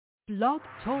Blog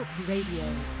Talk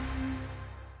Radio.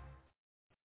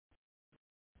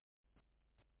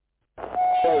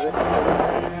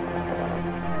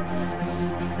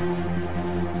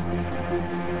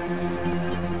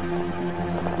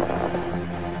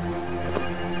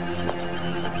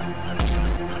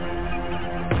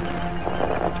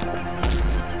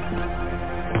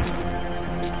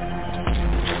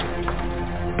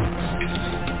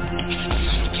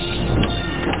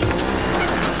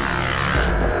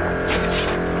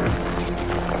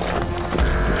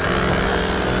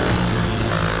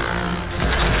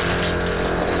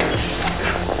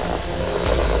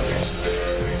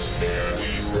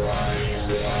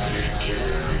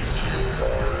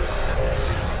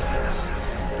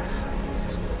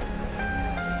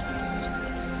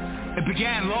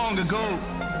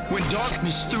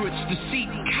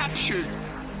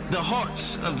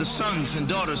 Of the sons and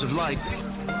daughters of light.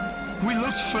 We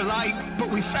looked for light,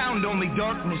 but we found only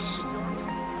darkness.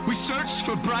 We searched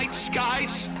for bright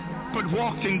skies, but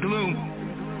walked in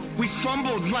gloom. We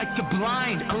fumbled like the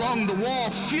blind along the wall,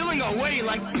 feeling our way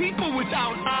like people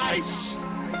without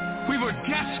eyes. We were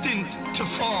destined to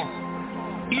fall,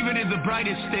 even in the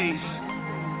brightest days.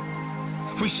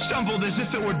 We stumbled as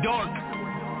if it were dark.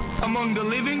 Among the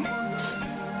living,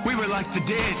 we were like the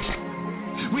dead.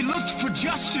 We looked for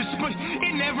justice, but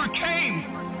it never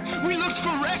came. We looked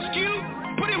for rescue,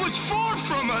 but it was far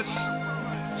from us.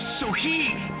 So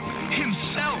he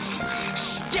himself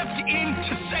stepped in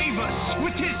to save us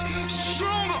with his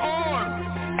strong arm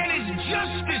and his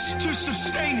justice to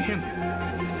sustain him.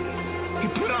 He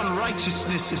put on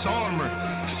righteousness his armor,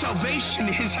 salvation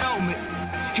his helmet.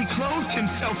 He clothed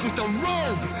himself with a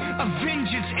robe of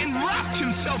vengeance and wrapped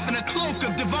himself in a cloak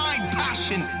of divine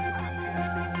passion.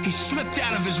 He slipped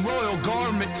out of his royal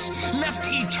garments, left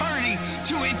eternity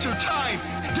to enter time,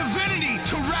 divinity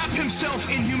to wrap himself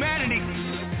in humanity.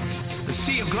 The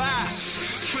sea of glass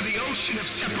for the ocean of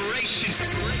separation.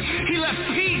 He left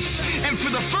peace and for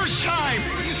the first time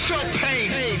felt pain.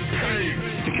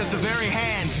 Because the very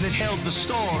hands that held the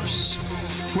stars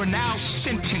were now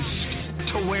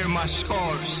sentenced to wear my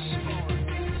scars.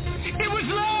 It was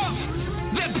love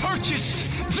that purchased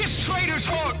this traitor's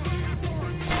heart.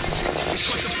 It's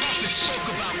what the prophets spoke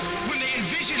about when they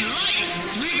envisioned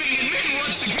light living in men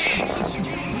once again.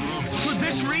 For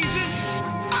this reason,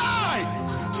 I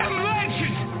am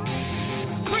legend,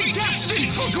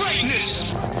 predestined for greatness,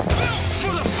 built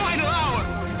for the final hour.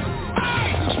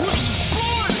 I was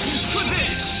born for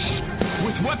this.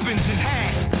 With weapons in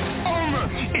hand,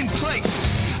 armor in place,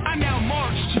 I now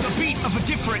march to the beat of a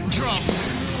different drum.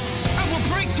 I will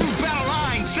break through battle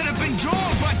lines that have been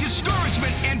drawn by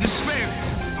discouragement and despair.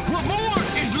 What more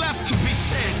is left to be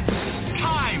said?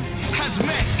 Time has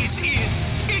met its end.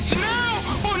 It's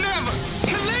now or never.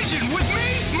 Collision with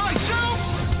me, myself,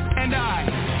 and I.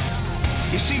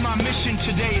 You see, my mission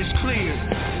today is clear.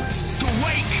 To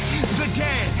wake the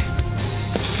dead.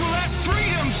 To let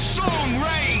freedom's song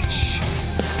rage.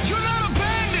 You're not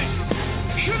abandoned.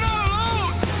 You're not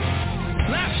alone.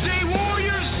 Last day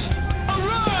warriors,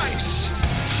 arise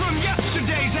from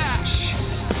yesterday's ash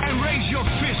and raise your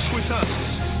fist with us.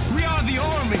 We are the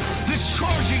army that's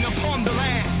charging upon the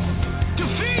land.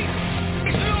 Defeat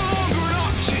is no longer an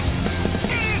option.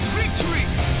 It is victory.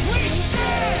 We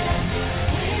stand.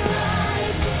 We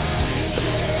rise. We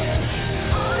give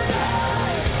our lives.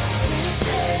 We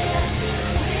stand.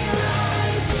 We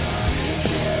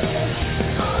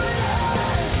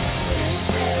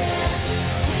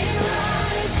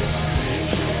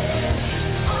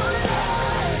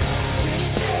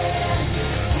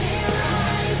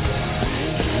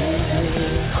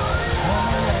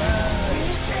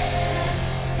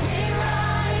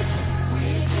rise.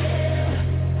 We give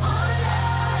our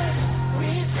lives. We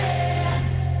stand. We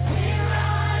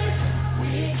rise.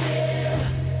 We give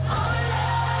our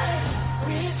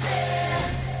lives. We stand.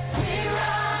 We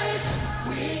rise.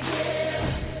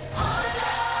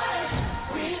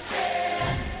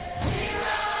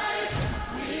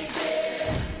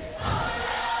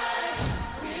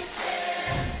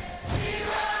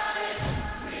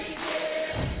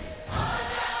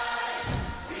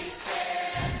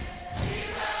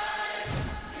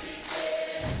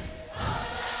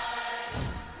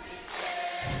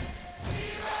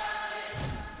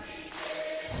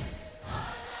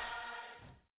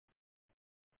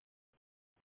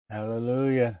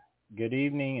 Hallelujah. Good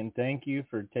evening, and thank you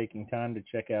for taking time to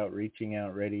check out Reaching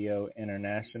Out Radio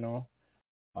International.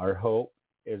 Our hope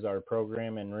is our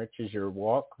program enriches your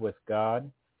walk with God,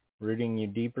 rooting you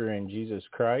deeper in Jesus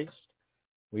Christ.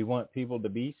 We want people to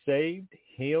be saved,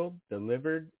 healed,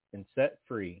 delivered, and set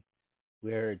free.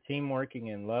 We are a team working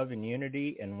in love and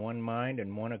unity in one mind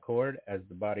and one accord as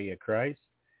the body of Christ,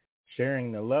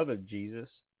 sharing the love of Jesus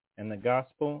and the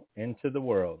gospel into the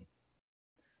world.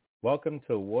 Welcome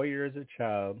to Warrior as a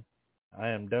Child. I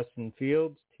am Dustin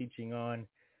Fields, teaching on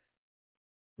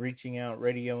Reaching Out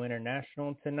Radio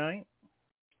International tonight.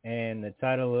 And the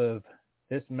title of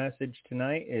this message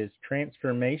tonight is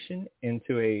Transformation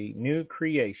into a New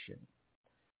Creation.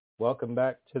 Welcome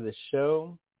back to the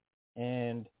show,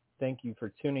 and thank you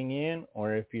for tuning in,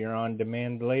 or if you're on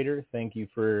demand later, thank you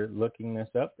for looking this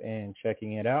up and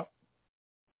checking it out.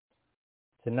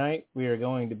 Tonight we are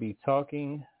going to be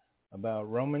talking about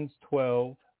Romans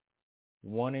 12,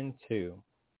 1 and 2.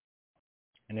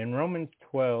 And in Romans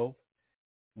 12,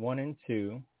 1 and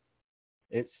 2,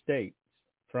 it states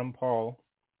from Paul,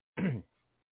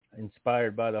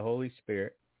 inspired by the Holy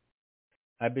Spirit,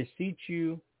 I beseech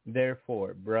you,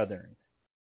 therefore, brethren,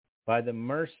 by the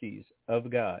mercies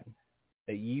of God,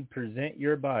 that ye present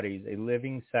your bodies a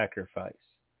living sacrifice,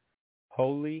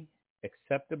 holy,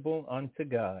 acceptable unto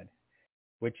God,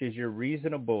 which is your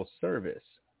reasonable service.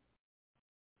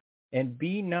 And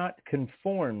be not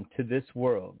conformed to this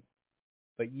world,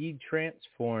 but ye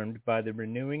transformed by the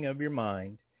renewing of your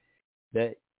mind,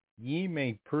 that ye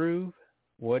may prove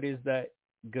what is that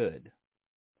good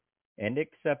and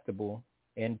acceptable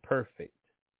and perfect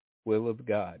will of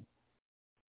God.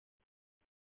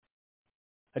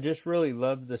 I just really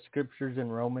love the scriptures in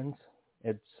Romans.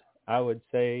 It's, I would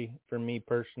say, for me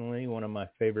personally, one of my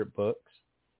favorite books.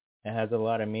 It has a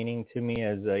lot of meaning to me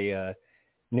as a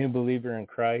new believer in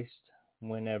Christ.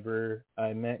 Whenever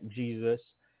I met Jesus,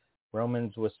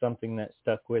 Romans was something that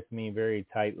stuck with me very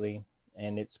tightly,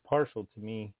 and it's partial to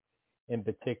me in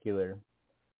particular.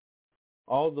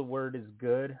 All the word is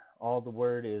good. All the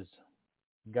word is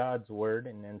God's word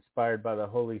and inspired by the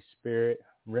Holy Spirit,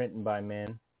 written by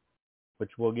men,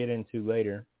 which we'll get into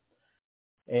later.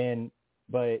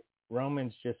 But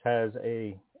Romans just has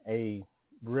a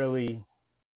really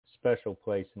special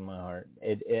place in my heart.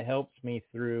 It helps me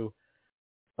through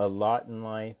a lot in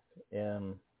life.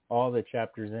 All the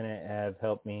chapters in it have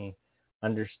helped me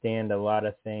understand a lot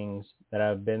of things that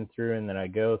I've been through and that I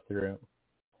go through.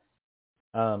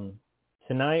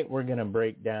 Tonight we're going to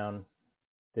break down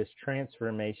this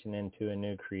transformation into a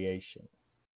new creation.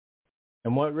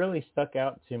 And what really stuck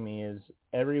out to me is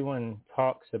everyone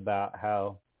talks about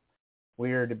how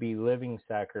we are to be living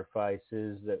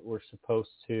sacrifices, that we're supposed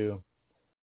to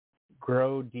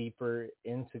grow deeper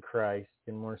into Christ,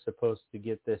 and we're supposed to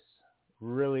get this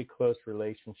really close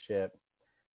relationship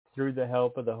through the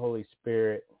help of the Holy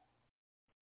Spirit.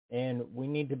 And we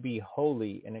need to be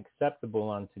holy and acceptable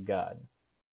unto God.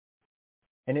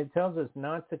 And it tells us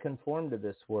not to conform to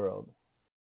this world.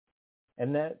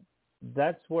 And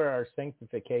that's where our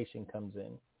sanctification comes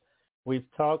in. We've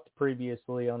talked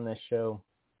previously on this show,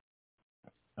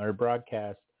 our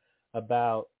broadcast,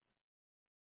 about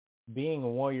being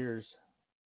warriors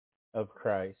of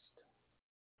Christ,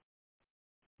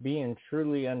 being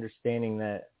truly understanding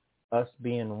that us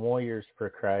being warriors for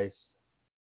Christ,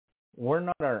 we're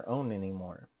not our own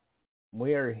anymore.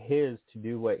 We are His to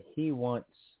do what He wants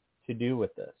to do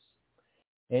with us.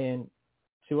 And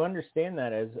to understand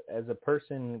that as a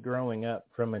person growing up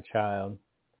from a child,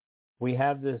 we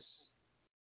have this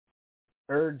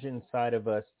urge inside of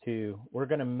us we're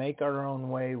going to make our own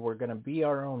way, we're going to be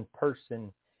our own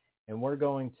person, and we're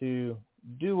going to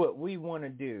do what we want to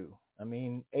do. I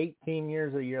mean, 18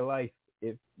 years of your life,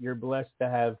 if you're blessed to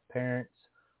have parents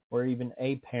or even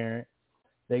a parent,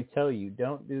 they tell you,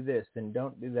 don't do this and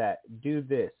don't do that, do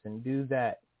this and do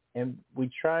that. And we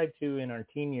try to, in our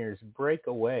teen years, break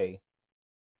away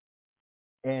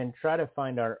and try to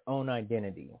find our own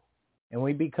identity. And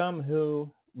we become who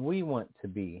we want to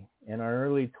be in our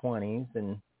early 20s.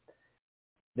 And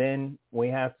then we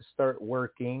have to start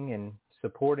working and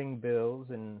supporting bills,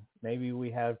 and maybe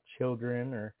we have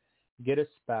children or get a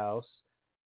spouse.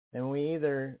 And we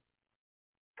either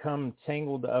come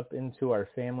tangled up into our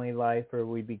family life, or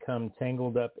we become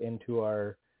tangled up into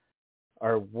our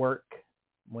work,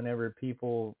 whenever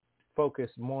people focus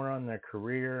more on their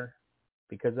career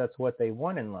because that's what they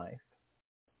want in life.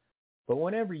 But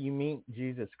whenever you meet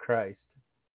Jesus Christ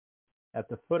at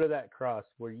the foot of that cross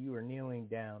where you are kneeling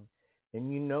down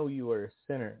and you know you are a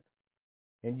sinner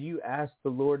and you ask the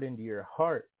Lord into your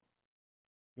heart,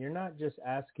 you're not just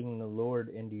asking the Lord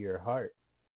into your heart.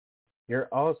 You're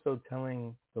also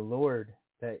telling the Lord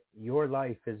that your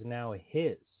life is now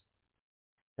His.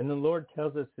 And the Lord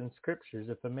tells us in scriptures,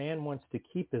 if a man wants to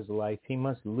keep his life, he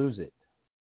must lose it.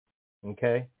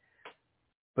 Okay?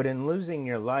 But in losing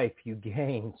your life, you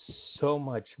gain so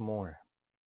much more.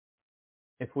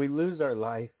 If we lose our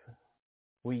life,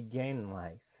 we gain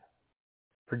life.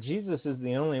 For Jesus is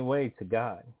the only way to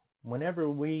God. Whenever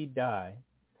we die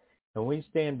and we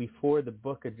stand before the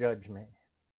book of judgment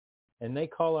and they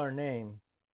call our name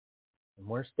and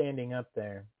we're standing up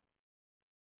there,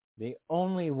 the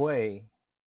only way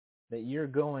that you're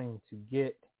going to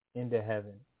get into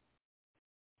heaven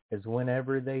is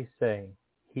whenever they say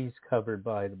he's covered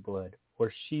by the blood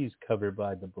or she's covered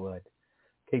by the blood.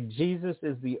 Okay, Jesus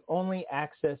is the only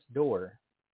access door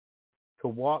to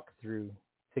walk through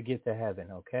to get to heaven,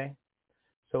 okay?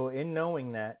 So in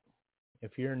knowing that,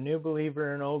 if you're a new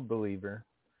believer or an old believer,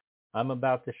 I'm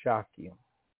about to shock you.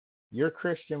 Your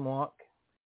Christian walk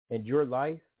and your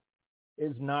life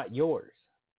is not yours.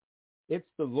 It's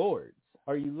the Lord's.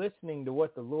 Are you listening to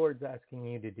what the Lord's asking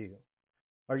you to do?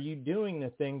 Are you doing the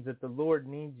things that the Lord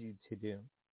needs you to do?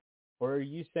 Or are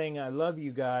you saying, I love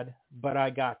you, God, but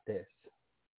I got this?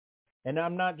 And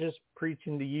I'm not just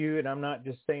preaching to you, and I'm not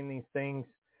just saying these things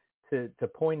to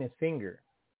point a finger.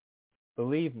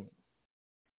 Believe me,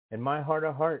 in my heart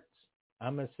of hearts,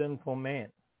 I'm a sinful man.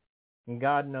 And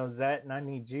God knows that, and I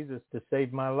need Jesus to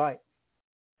save my life.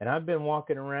 And I've been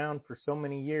walking around for so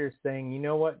many years saying, you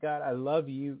know what, God, I love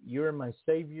you. You're my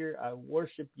Savior. I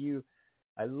worship you.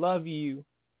 I love you.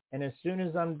 And as soon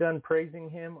as I'm done praising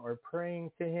him or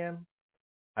praying to him,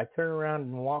 I turn around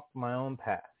and walk my own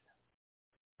path.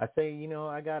 I say, you know,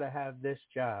 I got to have this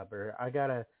job, or I got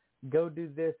to go do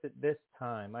this at this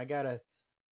time. I got to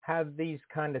have these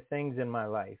kind of things in my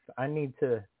life. I need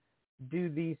to do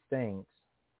these things.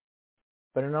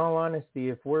 But in all honesty,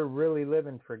 if we're really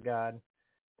living for God,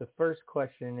 the first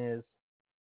question is,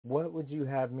 what would you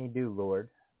have me do, Lord?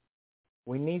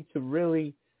 We need to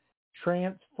really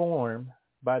transform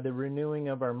by the renewing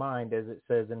of our mind, as it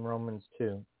says in Romans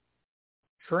 2.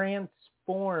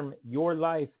 Transform your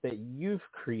life that you've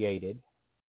created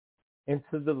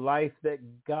into the life that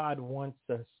God wants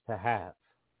us to have.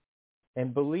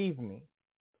 And believe me,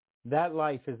 that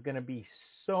life is going to be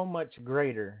so much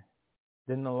greater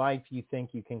than the life you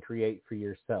think you can create for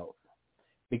yourself.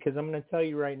 Because I'm going to tell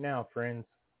you right now, friends,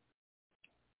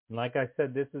 like I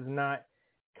said, this is not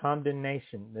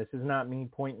condemnation. This is not me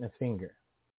pointing a finger.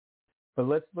 But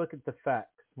let's look at the facts.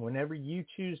 Whenever you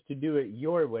choose to do it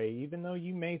your way, even though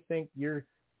you may think you're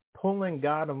pulling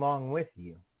God along with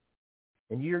you,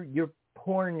 and you're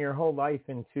pouring your whole life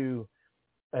into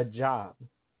a job,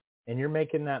 and you're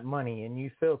making that money, and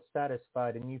you feel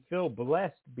satisfied, and you feel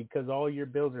blessed because all your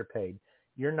bills are paid.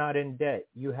 You're not in debt.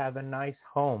 You have a nice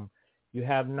home. You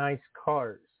have nice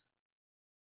cars.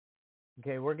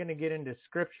 Okay, we're going to get into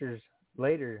scriptures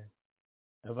later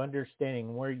of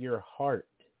understanding where your heart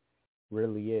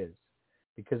really is,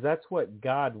 because that's what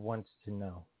God wants to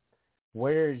know.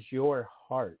 Where is your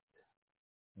heart?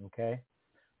 Okay?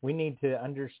 We need to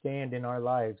understand in our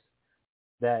lives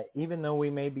that even though we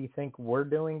maybe think we're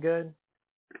doing good,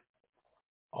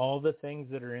 all the things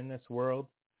that are in this world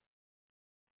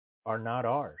are not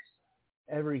ours.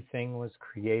 Everything was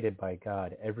created by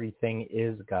God. Everything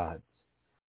is God's.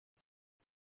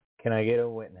 Can I get a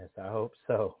witness? I hope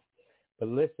so. But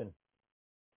listen,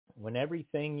 whenever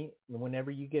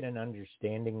you get an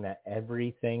understanding that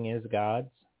everything is God's,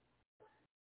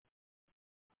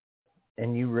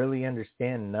 and you really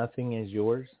understand nothing is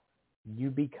yours, you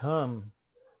become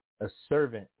a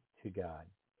servant to God.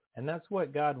 And that's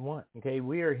what God wants. Okay,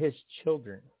 we are his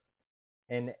children.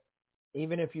 And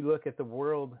even if you look at the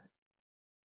world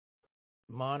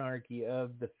monarchy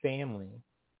of the family,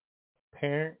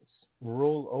 parents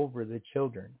rule over the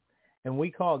children. And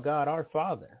we call God our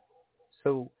Father.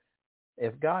 So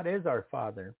if God is our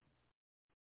Father,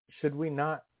 should we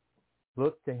not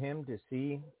look to him to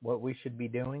see what we should be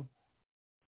doing?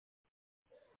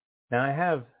 Now, I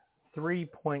have 3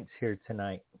 points here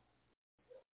tonight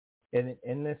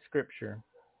in this scripture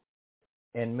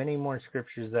and many more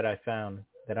scriptures that I found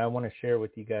that I want to share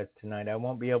with you guys tonight. I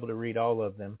won't be able to read all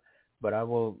of them, but I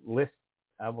will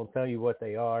tell you what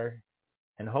they are,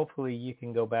 and hopefully you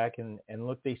can go back and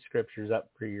look these scriptures up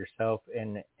for yourself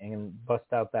and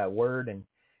bust out that word and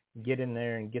get in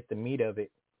there and get the meat of it.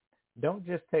 Don't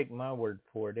just take my word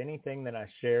for it. Anything that I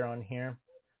share on here,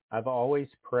 I've always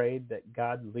prayed that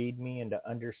God lead me into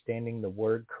understanding the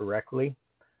word correctly.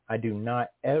 I do not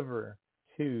ever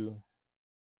to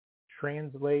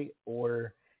translate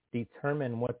or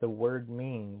determine what the word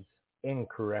means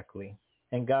incorrectly.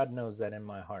 And God knows that in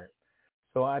my heart.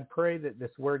 So I pray that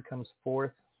this word comes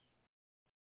forth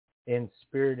in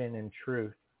spirit and in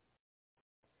truth.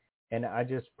 And I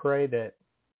just pray that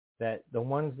the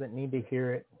ones that need to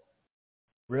hear it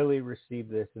really receive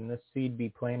this, and this seed be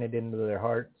planted into their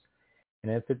hearts.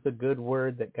 And if it's a good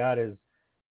word that God has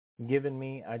given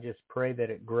me. I just pray that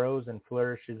it grows and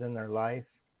flourishes in their life,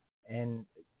 and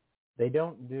they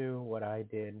don't do what I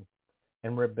did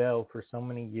and rebel for so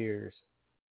many years,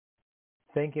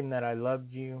 thinking that I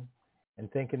loved you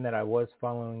and thinking that I was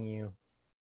following you,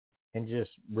 and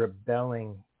just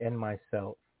rebelling in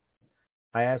myself.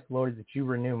 I ask, Lord, that you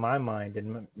renew my mind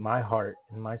and my heart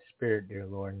and my spirit, dear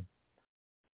Lord.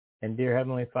 And dear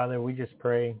Heavenly Father, we just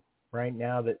pray right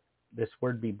now that this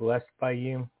word be blessed by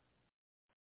you.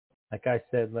 Like I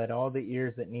said, let all the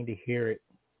ears that need to hear it,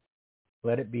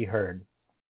 let it be heard.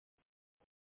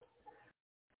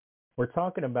 We're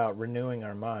talking about renewing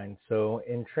our minds. So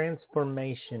in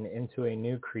transformation into a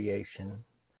new creation,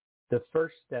 the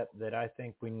first step that I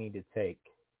think we need to take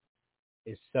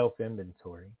is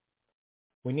self-inventory.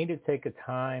 We need to take a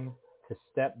time to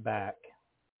step back,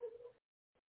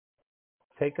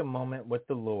 take a moment with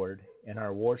the Lord in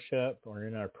our worship or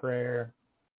in our prayer,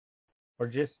 or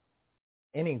just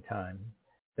any time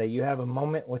that you have a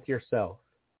moment with yourself,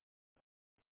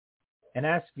 and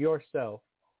ask yourself,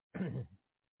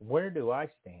 where do I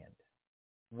stand?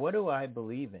 What do I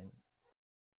believe in?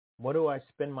 What do I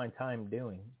spend my time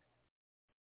doing?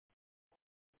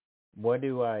 What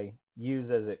do I use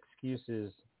as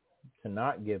excuses to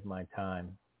not give my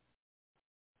time?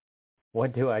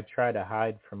 What do I try to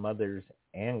hide from others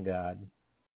and God?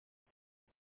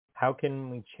 How can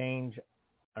we change,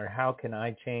 or how can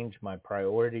I change my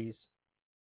priorities?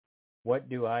 What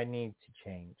do I need to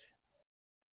change?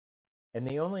 And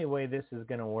the only way this is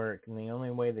going to work, and the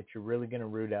only way that you're really going to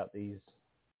root out these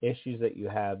issues that you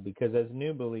have, because as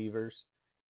new believers,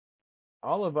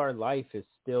 all of our life is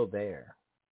still there.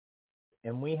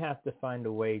 And we have to find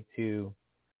a way to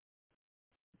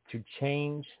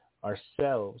change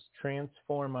ourselves,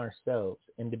 transform ourselves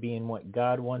into being what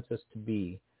God wants us to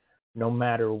be, no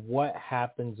matter what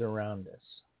happens around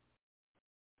us.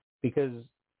 Because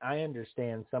I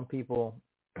understand some people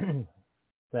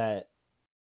that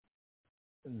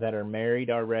are married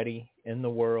already in the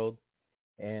world,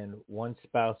 and one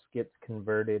spouse gets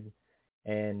converted,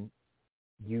 and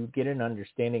you get an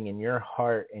understanding in your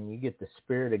heart, and you get the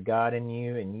Spirit of God in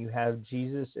you, and you have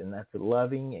Jesus, and that's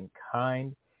loving and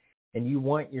kind, and you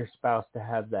want your spouse to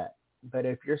have that. But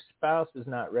if your spouse is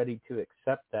not ready to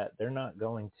accept that, they're not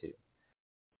going to.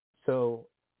 So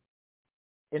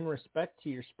in respect to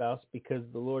your spouse, because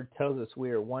the Lord tells us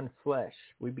we are one flesh,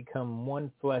 we become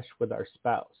one flesh with our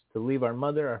spouse, to leave our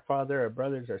mother, our father, our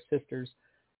brothers, our sisters,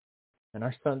 and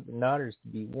our sons and daughters to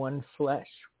be one flesh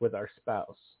with our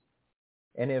spouse.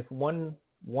 And if one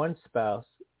spouse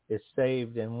is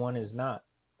saved and one is not,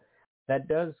 that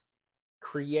does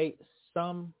create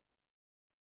some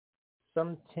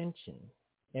tension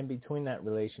in between that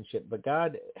relationship. But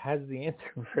God has the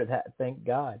answer for that, thank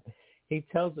God. He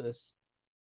tells us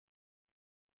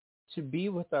to be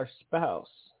with our spouse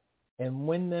and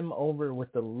win them over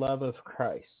with the love of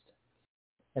Christ.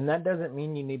 And that doesn't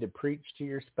mean you need to preach to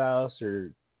your spouse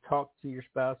or talk to your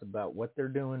spouse about what they're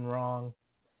doing wrong,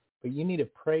 but you need to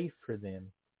pray for them.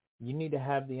 You need to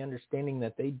have the understanding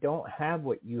that they don't have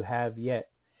what you have yet,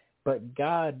 but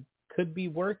God could be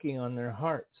working on their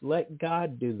hearts. Let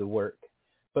God do the work,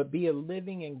 but be a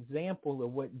living example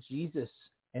of what Jesus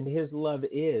and his love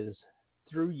is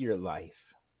through your life.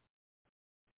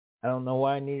 I don't know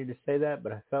why I needed to say that,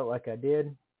 but I felt like I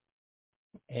did.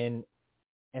 And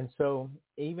so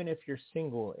even if you're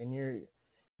single and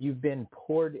you've been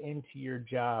poured into your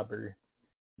job, or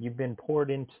you've been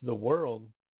poured into the world,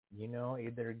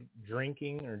 either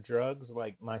drinking or drugs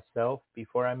like myself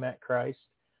before I met Christ,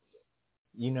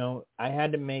 I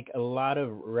had to make a lot of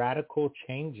radical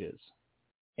changes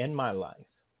in my life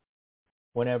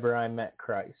whenever I met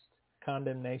Christ.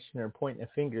 Condemnation or pointing a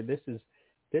finger, this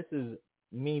is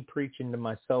me preaching to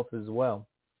myself as well.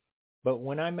 But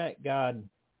when I met God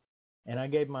and I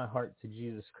gave my heart to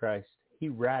Jesus Christ, he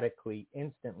radically,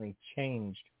 instantly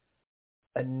changed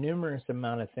a numerous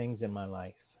amount of things in my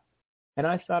life. And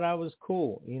I thought I was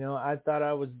cool. I thought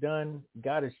I was done.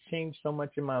 God has changed so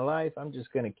much in my life. I'm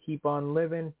just going to keep on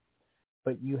living.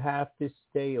 But you have to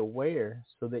stay aware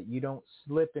so that you don't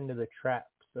slip into the traps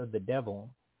of the devil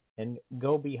and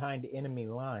go behind enemy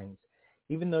lines.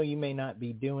 Even though you may not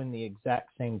be doing the exact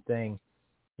same thing,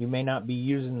 you may not be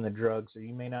using the drugs, or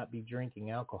you may not be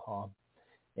drinking alcohol.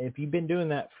 If you've been doing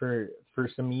that for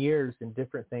some years and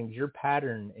different things, your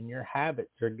pattern and your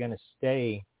habits are going to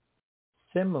stay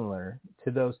similar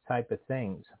to those type of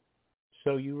things.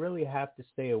 So you really have to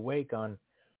stay awake on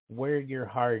where your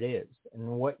heart is and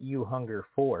what you hunger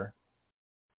for,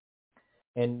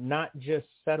 and not just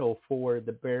settle for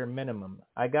the bare minimum.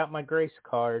 I got my grace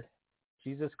card.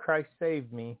 Jesus Christ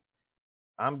saved me.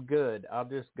 I'm good. I'll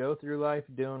just go through life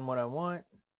doing what I want,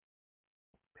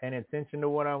 paying attention to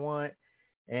what I want,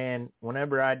 and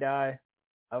whenever I die,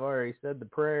 I've already said the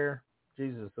prayer.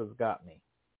 Jesus has got me.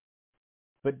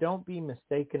 But don't be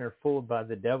mistaken or fooled by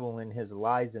the devil and his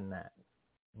lies in that,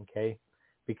 okay?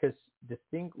 Because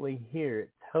distinctly here it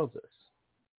tells us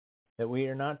that we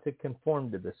are not to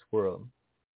conform to this world,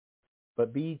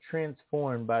 but be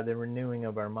transformed by the renewing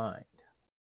of our mind.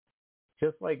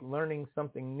 Just like learning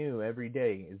something new every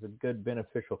day is a good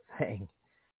beneficial thing,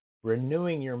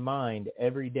 renewing your mind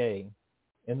every day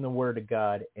in the Word of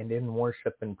God and in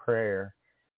worship and prayer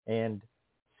and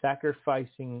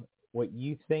sacrificing what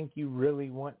you think you really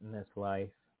want in this life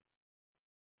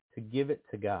to give it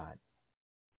to God.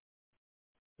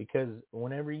 Because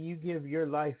whenever you give your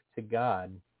life to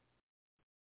God,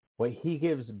 what he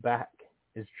gives back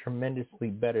is tremendously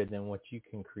better than what you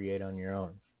can create on your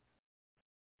own.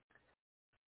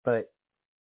 But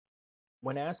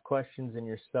when asked questions in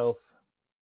your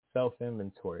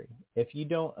self-inventory, if you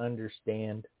don't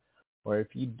understand or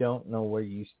if you don't know where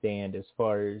you stand as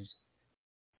far as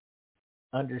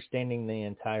understanding the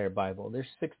entire Bible, there's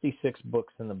 66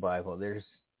 books in the Bible. There's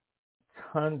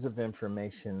tons of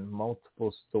information,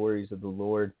 multiple stories of the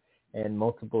Lord and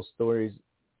multiple stories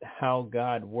how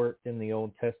God worked in the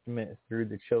Old Testament through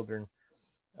the children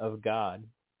of God.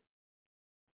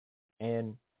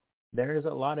 And there's a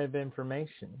lot of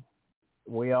information.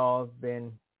 We all have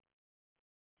been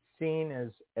seen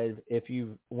as if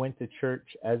you went to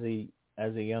church as a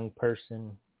young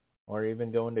person or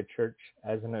even going to church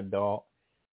as an adult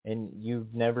and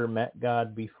you've never met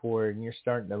God before and you're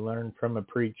starting to learn from a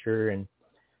preacher, and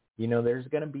you know there's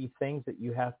going to be things that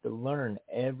you have to learn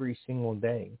every single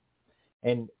day.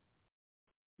 And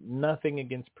nothing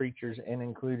against preachers, and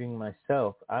including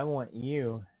myself. I want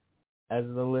you as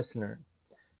the listener,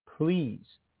 please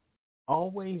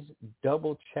always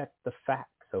double check the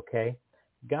facts, okay?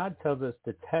 God tells us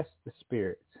to test the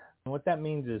spirits. And what that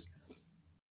means is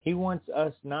he wants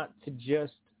us not to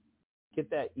just get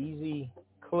that easy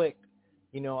click.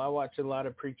 You know, I watch a lot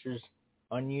of preachers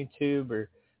on YouTube or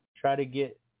try to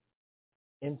get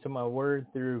into my word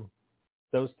through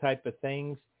those type of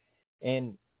things.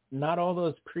 And not all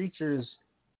those preachers,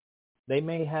 they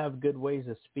may have good ways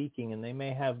of speaking and they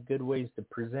may have good ways to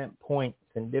present points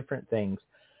and different things.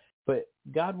 But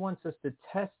God wants us to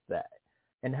test that.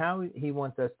 And how he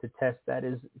wants us to test that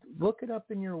is look it up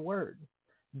in your word.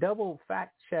 Double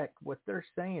fact check what they're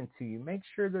saying to you. Make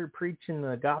sure they're preaching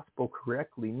the gospel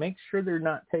correctly. Make sure they're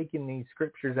not taking these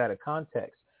scriptures out of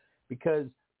context, because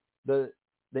the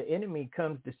enemy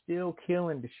comes to steal, kill,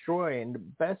 and destroy.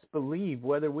 And best believe,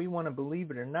 whether we want to believe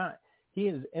it or not, he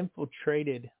has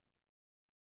infiltrated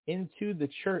into the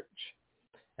church.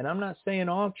 And I'm not saying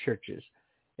all churches.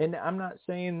 And I'm not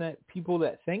saying that people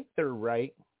that think they're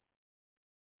right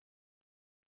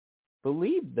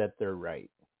believe that they're right.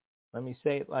 Let me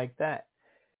say it like that.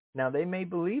 Now, they may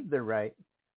believe they're right,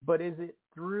 but is it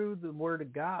through the Word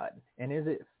of God? And is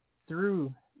it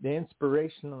through the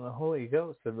inspiration of the Holy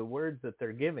Ghost of the words that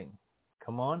they're giving?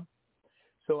 Come on.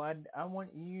 So I want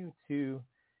you to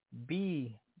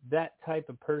be that type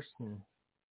of person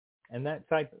and that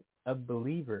type of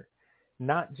believer,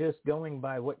 not just going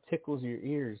by what tickles your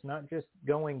ears, not just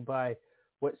going by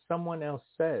what someone else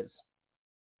says.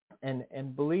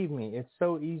 And believe me, it's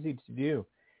so easy to do.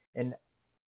 And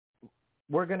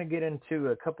we're going to get into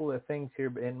a couple of things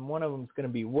here, and one of them is going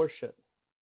to be worship.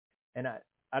 And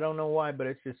I don't know why, but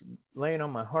it's just laying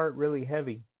on my heart really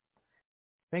heavy.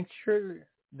 Make sure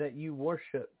that you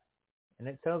worship. And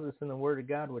it tells us in the Word of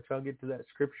God, which I'll get to that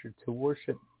scripture, to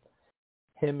worship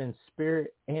him in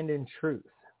spirit and in truth.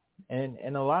 And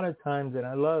a lot of times, and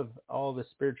I love all the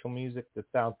spiritual music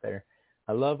that's out there.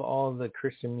 I love all the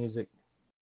Christian music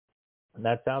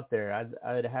that's out there.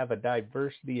 I'd have a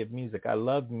diversity of music. I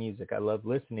love music. I love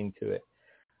listening to it.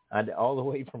 All the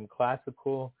way from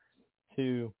classical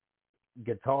to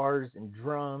guitars and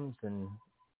drums and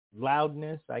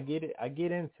loudness. I get it. I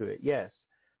get into it, yes.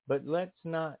 But let's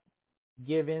not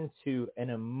give into an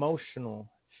emotional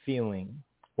feeling,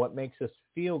 what makes us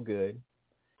feel good,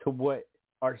 to what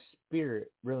our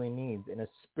spirit really needs in a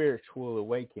spiritual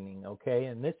awakening, okay?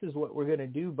 And this is what we're going to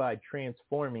do by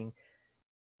transforming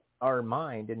our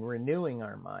mind and renewing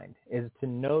our mind, is to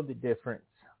know the difference,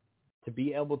 to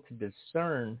be able to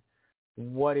discern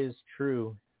what is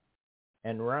true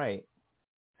and right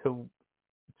to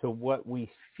what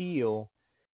we feel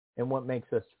and what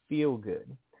makes us feel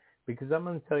good. Because I'm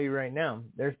going to tell you right now,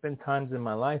 there's been times in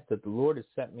my life that the Lord has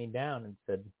set me down and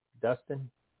said, Dustin,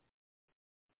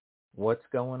 what's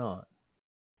going on?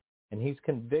 And he's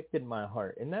convicted my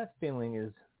heart. And that feeling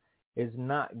is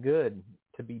not good.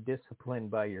 to be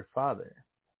disciplined by your father.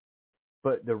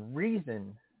 But the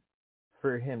reason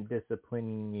for him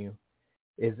disciplining you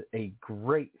is a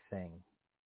great thing,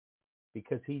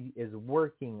 because he is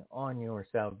working on your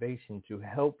salvation to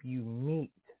help you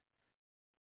meet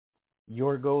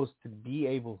your goals, to be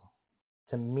able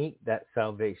to meet that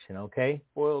salvation, okay?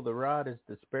 Spoil the rod is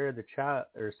to spare the child,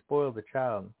 or spoil the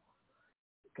child.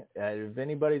 If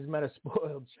anybody's met a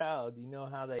spoiled child, you know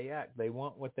how they act. They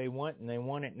want what they want, and they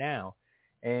want it now.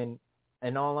 And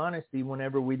in all honesty,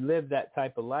 whenever we live that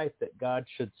type of life, that God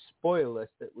should spoil us,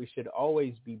 that we should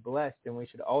always be blessed, and we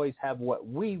should always have what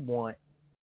we want,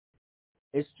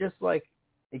 it's just like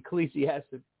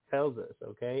Ecclesiastes tells us,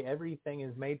 okay? Everything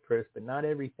is made for us, but not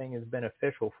everything is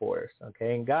beneficial for us,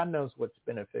 okay? And God knows what's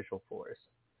beneficial for us.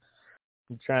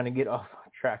 I'm trying to get off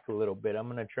track a little bit. I'm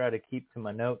going to try to keep to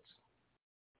my notes.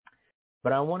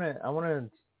 But I want to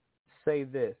say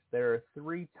this. There are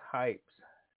 3 types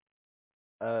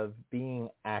of being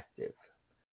active,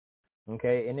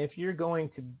 okay? And if you're going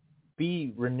to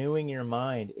be renewing your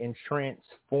mind and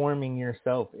transforming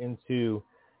yourself into,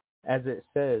 as it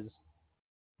says,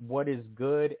 what is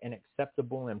good and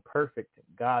acceptable and perfect,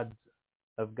 God's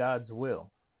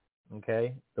will,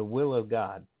 okay? The will of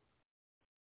God,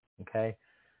 okay?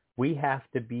 We have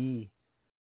to be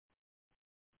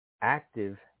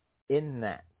active in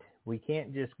that. We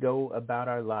can't just go about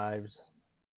our lives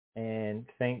and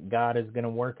think God is going to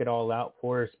work it all out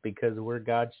for us because we're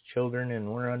God's children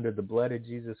and we're under the blood of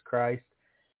Jesus Christ.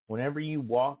 Whenever you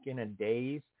walk in a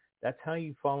daze, that's how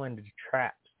you fall into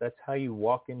traps. That's how you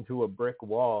walk into a brick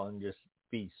wall and just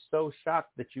be so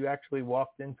shocked that you actually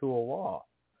walked into a wall.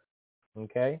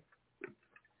 Okay?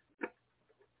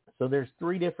 So there's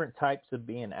 3 different types of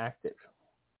being active.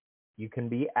 You can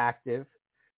be active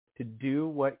to do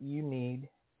what you need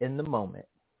in the moment.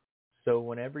 So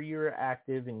whenever you're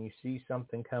active and you see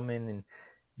something coming and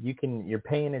you're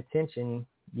paying attention,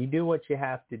 you do what you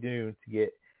have to do to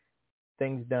get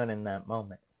things done in that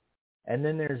moment. And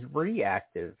then there's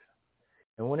reactive.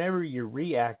 And whenever you're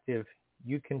reactive,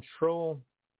 you control,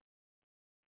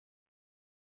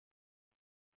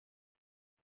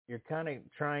 you're kind of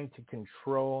trying to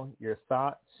control your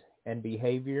thoughts and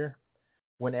behavior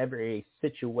whenever a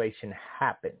situation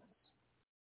happens.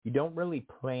 You don't really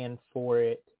plan for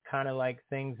it, kind of like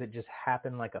things that just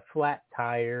happen, like a flat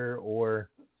tire, or,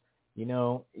 you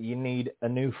know, you need a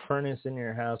new furnace in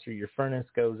your house, or your furnace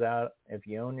goes out. If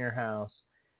you own your house,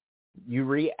 you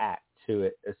react to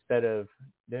it instead of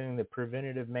doing the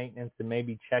preventative maintenance and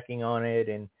maybe checking on it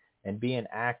and being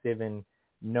active and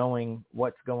knowing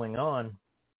what's going on.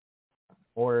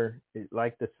 Or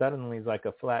like the suddenly, like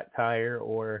a flat tire,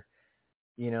 or,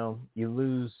 you know, you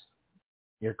lose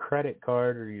your credit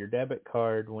card or your debit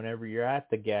card whenever you're at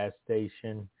the gas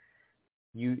station.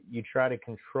 You try to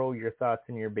control your thoughts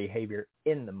and your behavior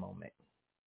in the moment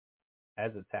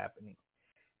as it's happening.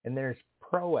 And there's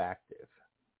proactive.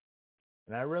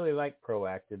 And I really like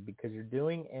proactive because you're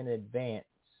doing in advance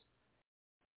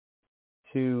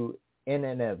in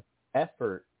an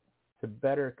effort to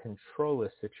better control a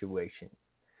situation.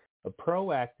 A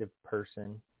proactive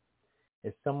person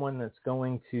is someone that's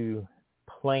going to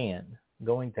plan,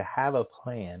 going to have a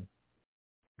plan,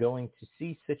 going to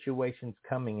see situations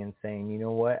coming and saying, you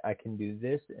know what, I can do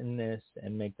this and this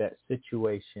and make that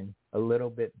situation a little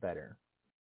bit better.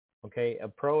 Okay, a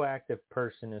proactive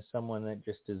person is someone that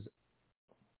just is,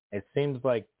 it seems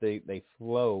like they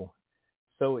flow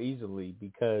so easily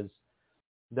because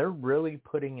they're really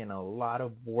putting in a lot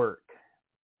of work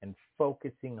and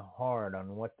focusing hard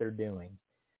on what they're doing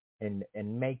and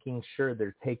making sure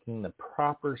they're taking the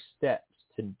proper steps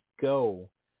to go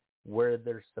where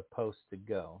they're supposed to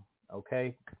go.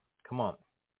 Okay? Come on.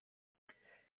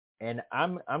 And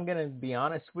I'm going to be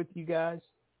honest with you guys.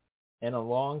 In a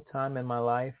long time in my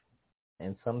life,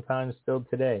 and sometimes still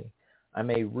today,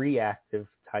 I'm a reactive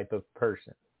type of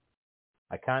person.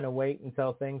 I kind of wait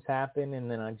until things happen, and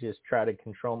then I just try to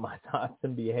control my thoughts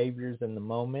and behaviors in the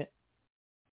moment.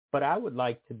 But I would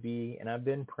like to be, and I've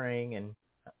been praying, and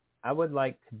I would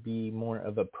like to be more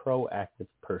of a proactive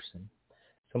person,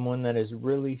 someone that is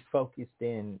really focused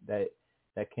in, that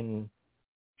can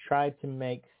try to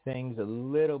make things a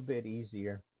little bit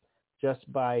easier just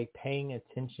by paying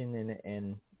attention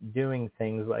and doing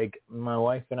things. Like my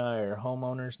wife and I are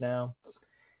homeowners now,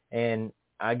 and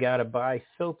I got to buy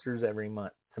filters every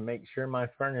month to make sure my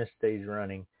furnace stays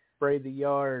running. Spray the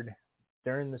yard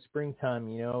during the springtime,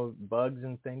 you know, bugs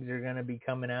and things are going to be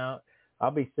coming out.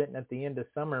 I'll be sitting at the end of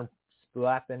summer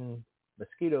slapping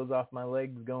mosquitoes off my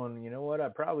legs going, you know what, I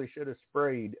probably should have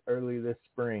sprayed early this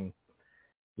spring,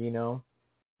 you know.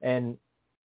 And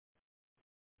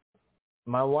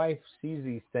my wife sees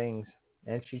these things,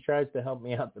 and she tries to help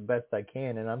me out the best I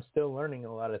can, and I'm still learning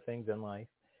a lot of things in life.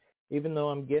 Even though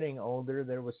I'm getting older,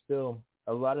 there was still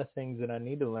a lot of things that I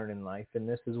need to learn in life, and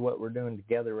this is what we're doing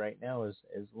together right now is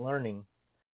learning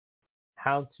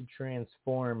how to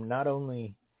transform not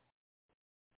only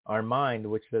our mind,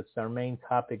 which that's our main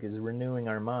topic is renewing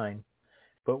our mind,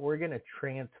 but we're going to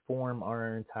transform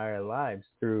our entire lives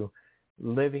through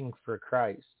living for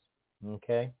Christ,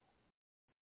 okay?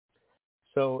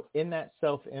 So in that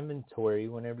self-inventory,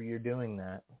 whenever you're doing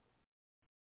that,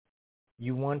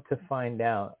 you want to find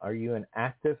out, are you an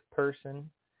active person,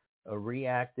 a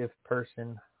reactive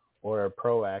person, or a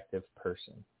proactive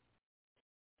person?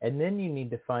 And then you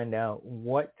need to find out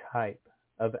what type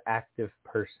of active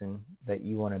person that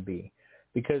you want to be.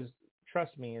 Because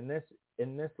trust me, in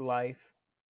this life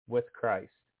with Christ,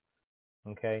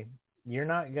 okay, you're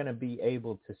not going to be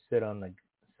able to sit on the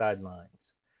sidelines.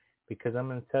 Because I'm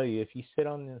going to tell you, if you sit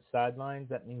on the sidelines,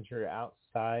 that means you're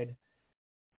outside,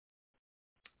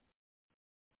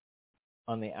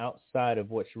 on the outside of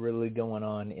what's really going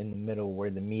on in the middle where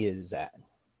the meat is at,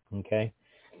 okay?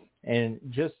 And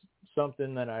just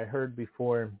something that I heard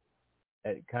before,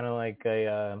 kind of like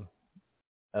a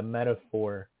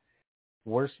metaphor,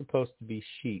 we're supposed to be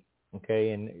sheep,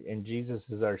 okay? And Jesus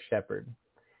is our shepherd.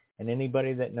 And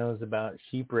anybody that knows about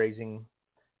sheep raising,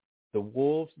 the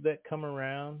wolves that come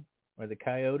around, or the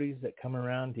coyotes that come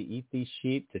around to eat these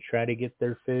sheep to try to get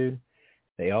their food,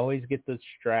 they always get the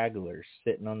stragglers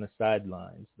sitting on the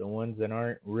sidelines, the ones that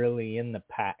aren't really in the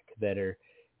pack, that are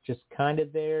just kind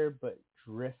of there but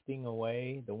drifting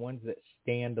away, the ones that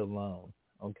stand alone,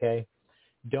 okay?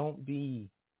 Don't be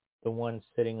the one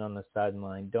sitting on the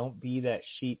sideline. Don't be that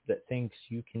sheep that thinks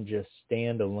you can just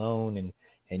stand alone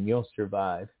and you'll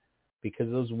survive, because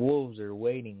those wolves are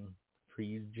waiting for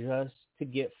you just to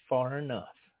get far enough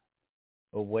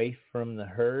away from the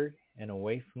herd and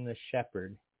away from the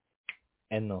shepherd,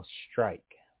 and they'll strike,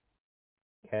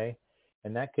 okay?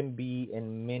 And that can be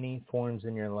in many forms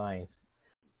in your life.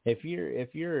 If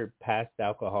you're a past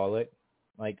alcoholic,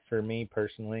 like for me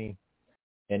personally,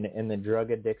 and the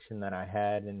drug addiction that I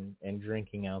had and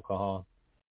drinking alcohol,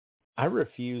 I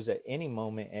refuse at any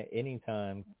moment, at any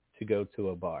time, to go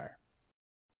to a bar.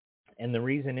 And the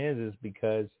reason is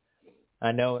because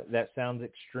I know that sounds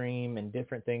extreme and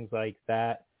different things like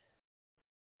that.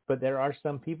 But there are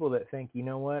some people that think, you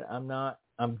know what,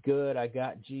 I'm good. I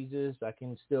got Jesus. I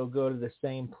can still go to the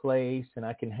same place and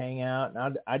I can hang out.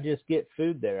 And I just get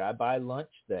food there. I buy lunch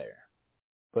there.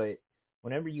 But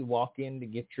whenever you walk in to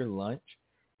get your lunch,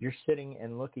 you're sitting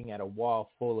and looking at a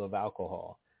wall full of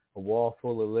alcohol, a wall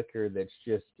full of liquor that's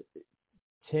just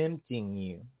tempting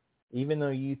you. Even though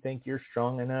you think you're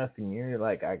strong enough and you're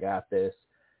like, I got this.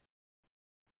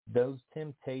 Those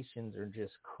temptations are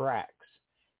just cracks,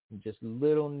 just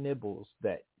little nibbles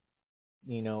that,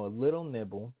 you know, a little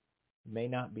nibble may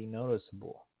not be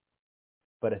noticeable,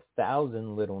 but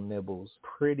 1,000 little nibbles,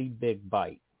 pretty big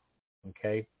bite.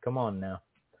 Okay, come on now.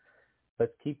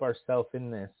 Let's keep ourselves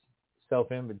in this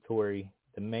self-inventory.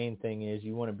 The main thing is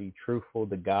you want to be truthful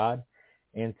to God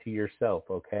and to yourself,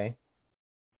 okay?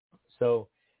 So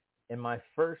in my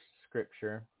first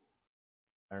scripture,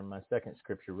 or my second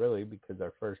scripture really, because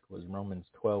our first was Romans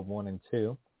 12, 1 and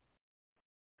 2,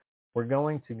 we're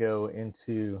going to go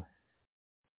into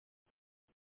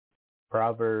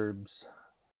Proverbs.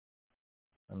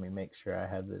 Let me make sure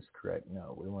I have this correct.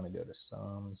 No, we want to go to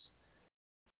Psalms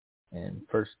and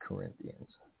 1 Corinthians.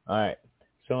 All right.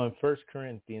 So in 1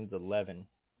 Corinthians 11,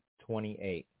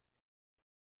 28,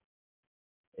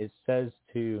 it says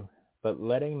but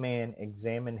let a man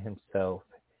examine himself,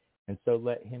 and so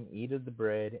let him eat of the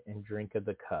bread and drink of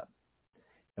the cup.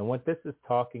 And what this is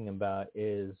talking about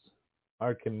is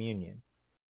our communion.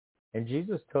 And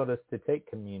Jesus told us to take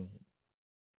communion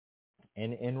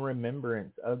and in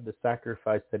remembrance of the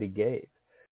sacrifice that he gave.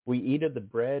 We eat of the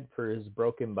bread for his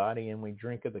broken body, and we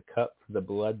drink of the cup for the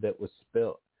blood that was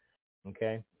spilt.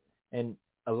 Okay? And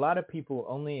a lot of people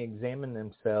only examine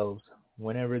themselves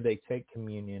whenever they take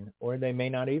communion, or they may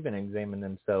not even examine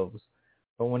themselves.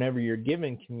 But whenever you're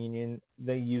given communion,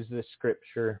 they use this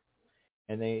scripture,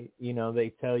 and they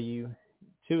tell you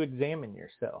to examine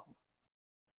yourself.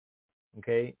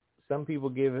 Okay? Some people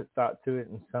give it thought to it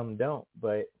and some don't,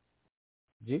 but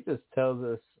Jesus tells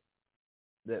us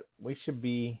that we should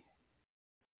be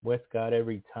with God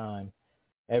every time,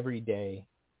 every day,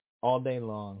 all day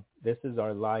long. This is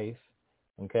our life,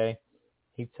 okay?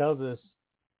 He tells us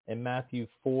in Matthew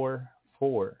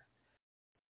 4:4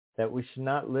 that we should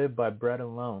not live by bread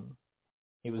alone.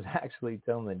 He was actually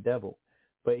telling the devil,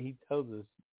 but he tells us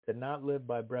to not live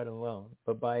by bread alone,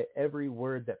 but by every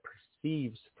word that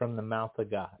proceeds from the mouth of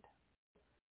God.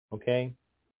 Okay?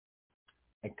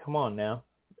 And come on now.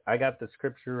 I got the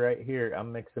scripture right here.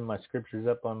 I'm mixing my scriptures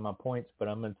up on my points, but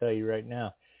I'm going to tell you right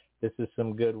now, this is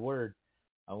some good word.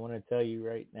 I want to tell you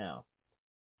right now.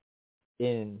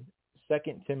 In 2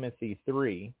 Timothy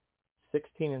 3:16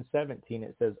 and 17,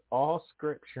 it says, all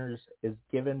scriptures is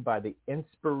given by the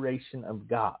inspiration of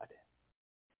God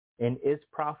and is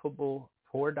profitable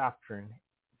for doctrine,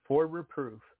 for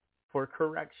reproof, for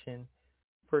correction,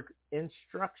 for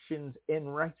instructions in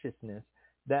righteousness,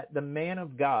 that the man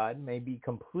of God may be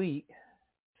complete,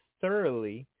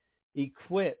 thoroughly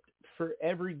equipped for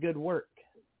every good work.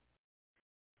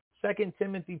 2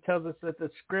 Timothy tells us that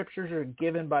the scriptures are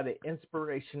given by the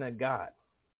inspiration of God.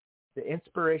 The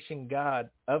inspiration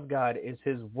of God is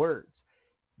his words.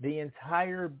 The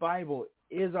entire Bible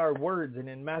is our words. And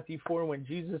in Matthew 4, when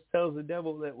Jesus tells the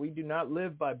devil that we do not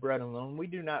live by bread alone, we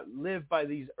do not live by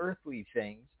these earthly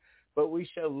things, but we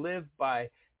shall live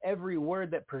by every word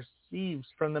that proceeds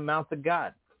from the mouth of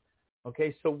God.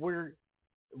 Okay, so we're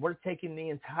taking the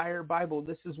entire Bible.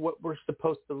 This is what we're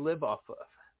supposed to live off of.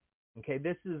 Okay,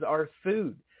 this is our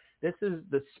food. This is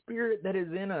the spirit that is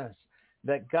in us,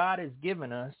 that God has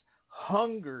given us,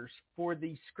 hungers for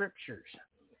these scriptures.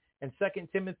 And 2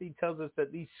 Timothy tells us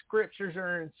that these scriptures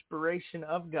are an inspiration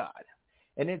of God.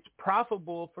 And it's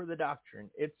profitable for the doctrine.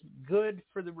 It's good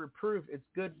for the reproof. It's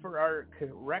good for our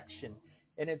correction.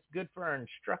 And it's good for our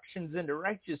instructions into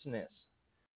righteousness,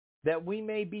 that we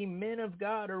may be men of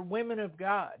God or women of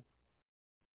God.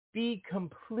 Be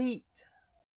complete.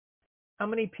 How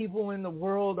many people in the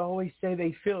world always say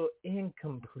they feel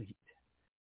incomplete?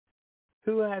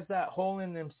 Who has that hole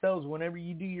in themselves whenever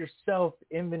you do your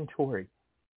self-inventory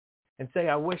and say,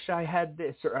 I wish I had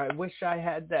this or I wish I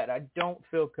had that. I don't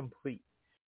feel complete.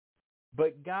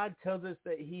 But God tells us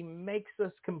that he makes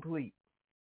us complete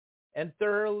and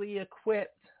thoroughly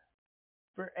equipped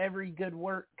for every good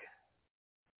work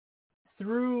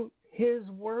through his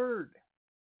word.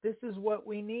 This is what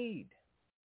we need.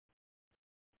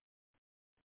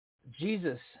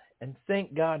 Jesus, and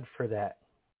thank God for that.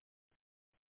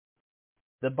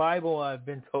 The Bible, I've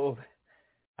been told,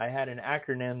 I had an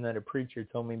acronym that a preacher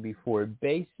told me before.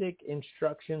 Basic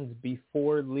instructions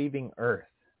before leaving earth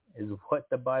is what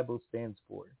the Bible stands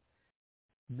for.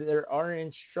 There are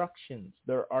instructions.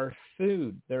 There are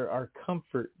food. There are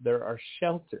comfort. There are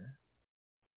shelter.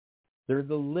 They're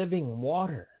the living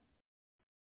water.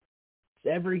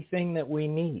 It's everything that we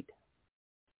need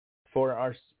for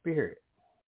our spirit.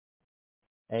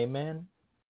 Amen.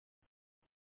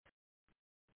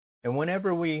 And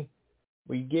whenever we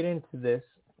get into this,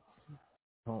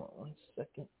 hold on 1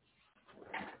 second.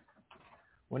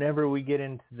 Whenever we get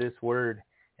into this word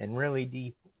and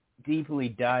really deeply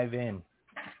dive in,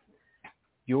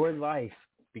 your life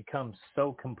becomes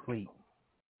so complete.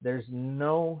 There's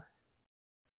no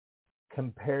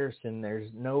comparison.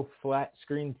 There's no flat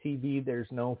screen TV.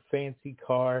 There's no fancy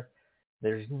car.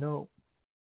 There's no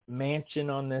mansion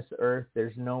on this earth.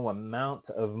 There's no amount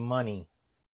of money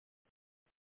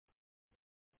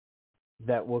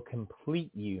that will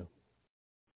complete you.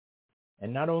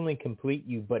 And not only complete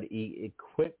you, but it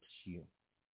equips you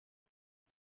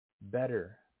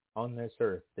better on this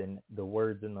earth than the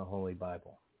words in the Holy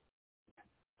Bible.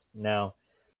 Now,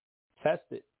 test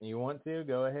it. You want to?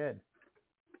 Go ahead.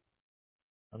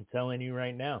 I'm telling you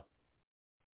right now.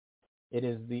 It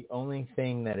is the only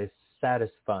thing that is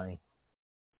satisfying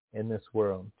in this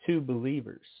world to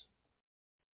believers.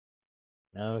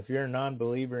 Now, if you're a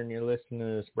non-believer and you're listening to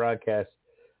this broadcast,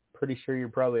 pretty sure you're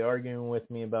probably arguing with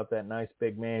me about that nice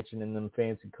big mansion and them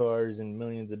fancy cars and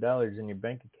millions of dollars in your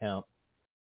bank account.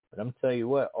 But I'm telling you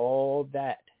what, all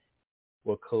that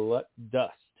will collect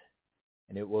dust,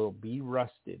 and it will be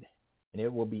rusted, and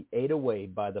it will be ate away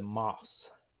by the moths.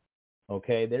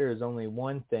 Okay, there is only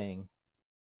one thing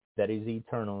that is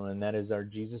eternal, and that is our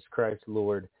Jesus Christ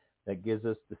Lord, that gives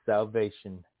us the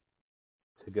salvation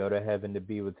to go to heaven to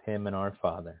be with him and our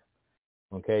Father.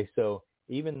 Okay, so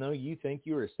even though you think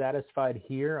you are satisfied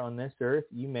here on this earth,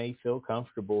 you may feel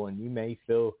comfortable and you may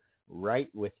feel right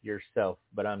with yourself.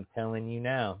 But I'm telling you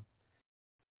now,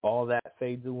 all that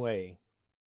fades away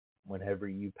whenever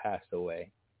you pass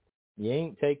away. You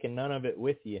ain't taking none of it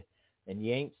with you, and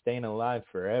you ain't staying alive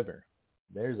forever.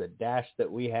 There's a dash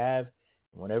that we have.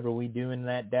 Whatever we do in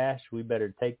that dash, we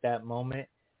better take that moment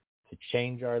to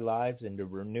change our lives and to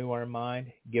renew our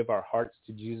mind, give our hearts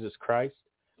to Jesus Christ,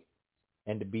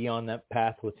 and to be on that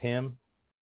path with him.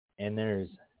 And there's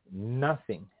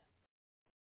nothing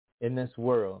in this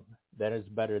world that is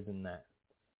better than that.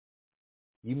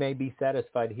 You may be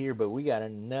satisfied here, but we got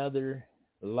another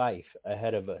life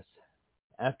ahead of us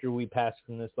after we pass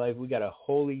from this life, we got a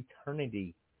whole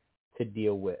eternity to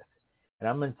deal with. And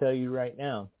I'm going to tell you right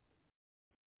now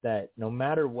that no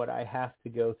matter what I have to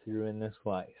go through in this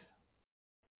life,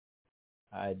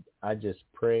 I just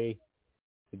pray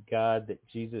to God that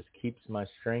Jesus keeps my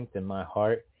strength in my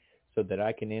heart so that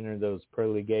I can enter those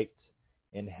pearly gates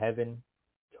in heaven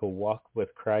to walk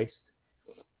with Christ,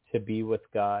 to be with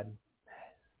God.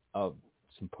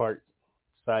 Some parts,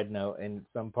 side note, and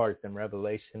some parts in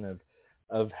Revelation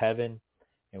of heaven.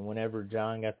 And whenever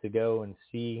John got to go and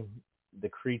see the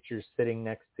creatures sitting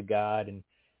next to God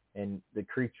and the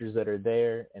creatures that are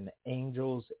there and the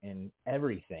angels and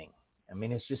everything. I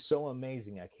mean, it's just so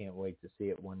amazing. I can't wait to see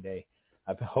it one day.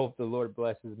 I hope the Lord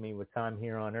blesses me with time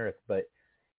here on earth, but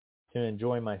to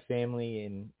enjoy my family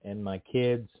and my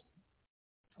kids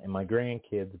and my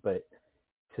grandkids, but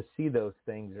to see those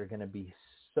things are going to be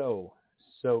so,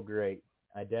 so great.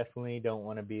 I definitely don't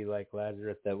want to be like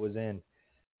Lazarus that was in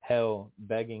hell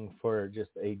begging for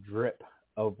just a drip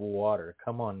of water.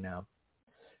 Come on now.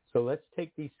 So let's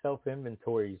take these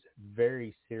self-inventories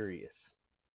very serious.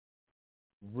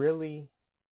 Really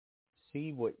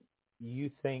see what you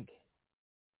think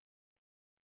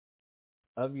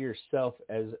of yourself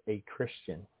as a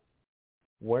Christian.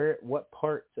 What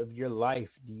parts of your life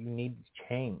do you need to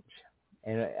change?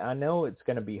 And I know it's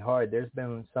going to be hard. There's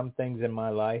been some things in my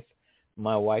life.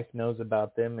 My wife knows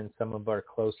about them, and some of our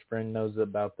close friends knows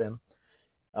about them.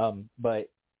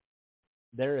 But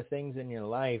there are things in your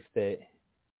life that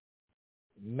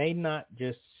may not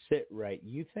just sit right.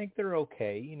 You think they're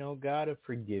okay. You know, God will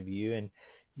forgive you, and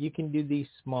you can do these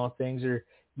small things, or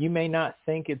you may not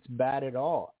think it's bad at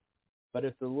all. But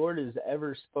if the Lord has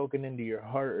ever spoken into your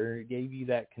heart or gave you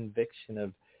that conviction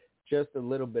of just a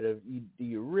little bit of, do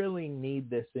you really need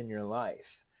this in your life?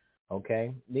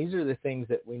 Okay? These are the things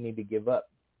that we need to give up.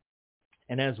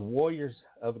 And as warriors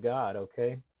of God,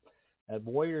 okay? As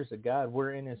warriors of God,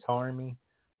 we're in his army.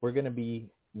 We're going to be,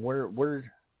 we're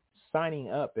signing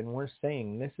up and we're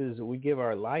saying, we give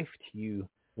our life to you.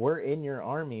 We're in your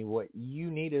army, what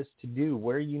you need us to do,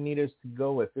 where you need us to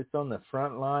go, if it's on the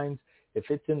front lines, if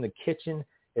it's in the kitchen,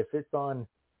 if it's on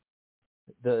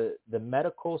the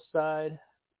medical side,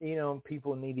 you know,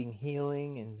 people needing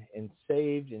healing and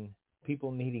saved, and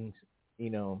people needing, you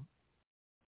know,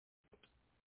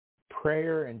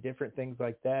 prayer and different things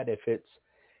like that. If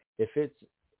it's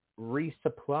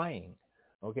resupplying,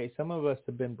 okay, some of us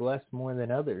have been blessed more than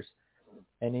others.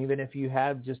 And even if you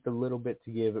have just a little bit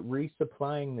to give,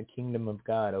 resupplying the kingdom of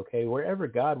God, okay, wherever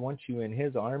God wants you in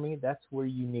his army, that's where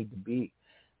you need to be.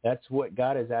 That's what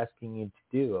God is asking you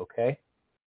to do, okay?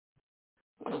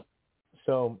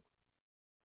 So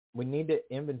we need to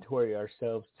inventory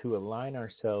ourselves to align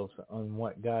ourselves on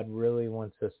what God really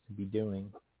wants us to be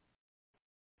doing.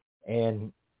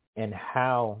 And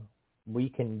how we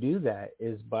can do that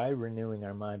is by renewing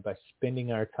our mind, by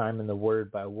spending our time in the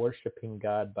Word, by worshiping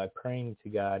God, by praying to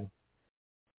God,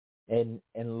 and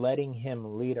letting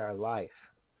him lead our life.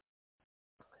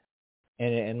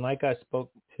 And like I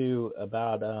spoke to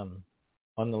about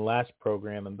on the last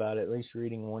program, about at least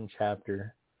reading one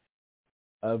chapter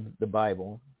of the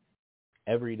Bible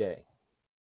every day.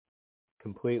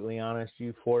 Completely honest,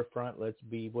 you forefront, let's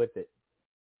be with it.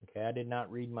 Okay, I did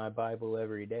not read my Bible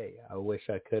every day. I wish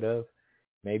I could have,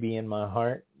 maybe in my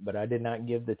heart, but I did not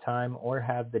give the time or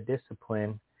have the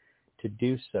discipline to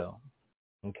do so.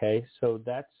 Okay, so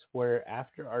that's where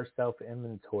after our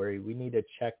self-inventory, we need to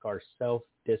check our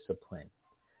self-discipline.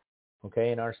 Okay,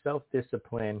 and our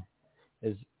self-discipline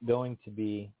is going to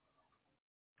be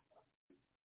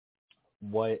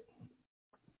what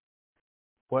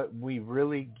we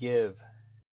really give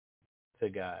to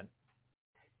God.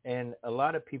 And a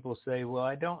lot of people say, well,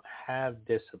 I don't have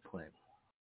discipline.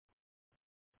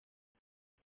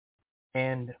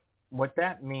 And what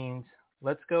that means,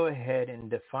 let's go ahead and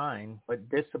define what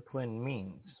discipline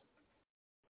means.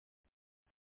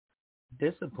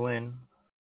 Discipline,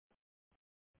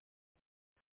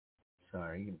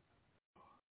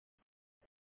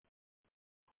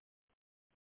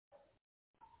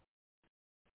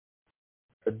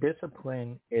 So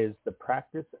discipline is the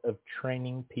practice of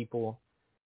training people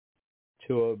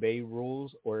to obey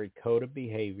rules or a code of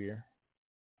behavior.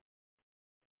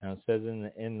 Now it says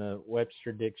in the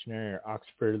Webster Dictionary or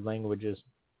Oxford Languages,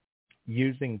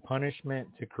 using punishment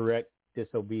to correct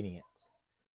disobedience.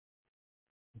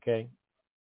 Okay.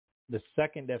 The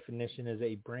second definition is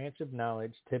a branch of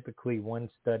knowledge, typically one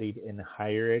studied in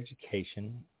higher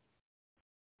education.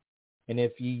 And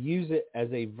if you use it as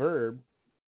a verb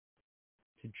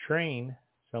to train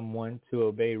someone to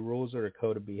obey rules or a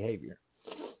code of behavior.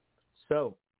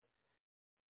 So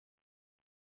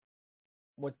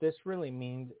what this really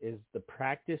means is the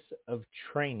practice of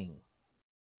training.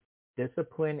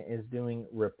 Discipline is doing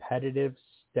repetitive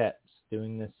steps,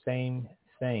 doing the same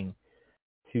thing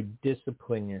to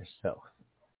discipline yourself.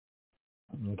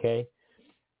 Okay?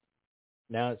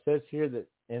 Now it says here that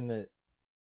in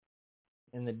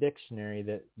the dictionary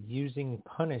that using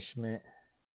punishment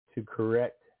to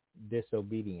correct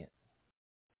disobedience.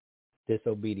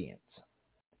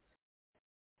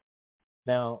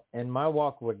 Now, in my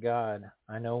walk with God,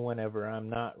 I know whenever I'm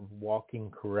not walking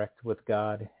correct with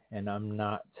God and I'm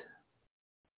not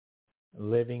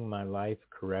living my life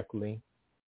correctly,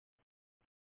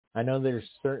 I know there's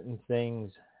certain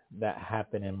things that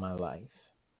happen in my life.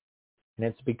 And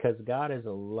it's because God is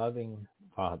a loving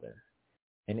Father.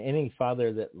 And any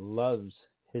father that loves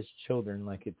his children,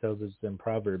 like it tells us in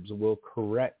Proverbs, will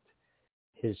correct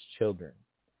his children.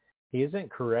 He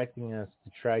isn't correcting us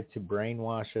to try to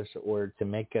brainwash us or to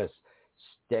make us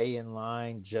stay in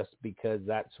line just because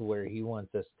that's where he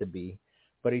wants us to be.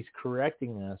 But he's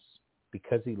correcting us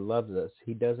because he loves us.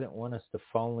 He doesn't want us to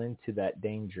fall into that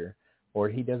danger, or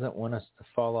he doesn't want us to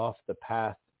fall off the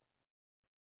path.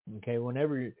 Okay,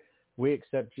 whenever we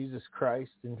accept Jesus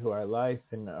Christ into our life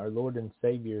and our Lord and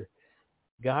Savior,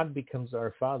 God becomes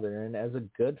our Father. And as a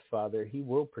good Father, he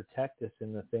will protect us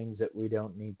in the things that we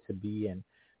don't need to be in.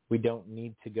 We don't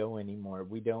need to go anymore.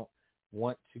 We don't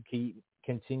want to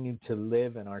continue to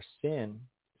live in our sin.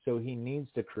 So he needs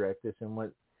to correct us. And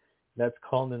what that's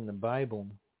called in the Bible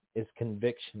is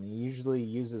conviction. He usually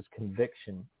uses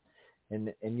conviction.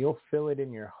 And you'll feel it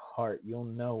in your heart. You'll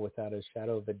know without a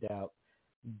shadow of a doubt,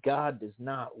 God does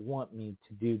not want me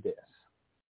to do this.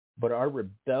 But our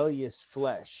rebellious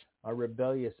flesh, our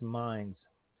rebellious minds,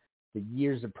 the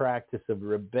years of practice of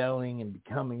rebelling and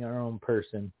becoming our own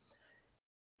person,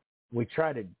 we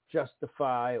try to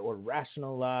justify or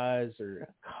rationalize or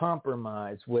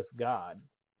compromise with God.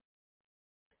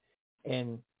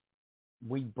 And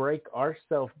we break our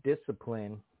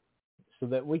self-discipline so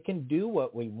that we can do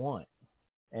what we want.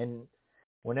 And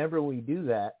whenever we do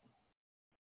that,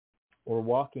 we're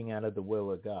walking out of the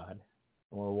will of God.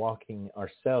 We're walking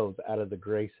ourselves out of the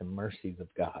grace and mercies of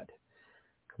God.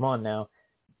 Come on now.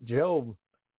 Job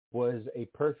was a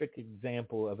perfect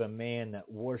example of a man that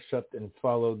worshiped and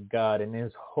followed God, and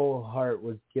his whole heart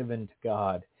was given to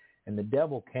God. And the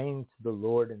devil came to the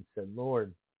Lord and said,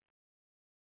 Lord,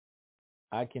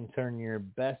 I can turn your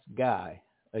best guy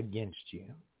against you.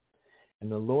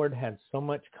 And the Lord had so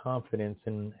much confidence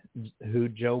in who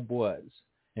Job was.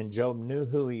 And Job knew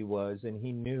who he was, and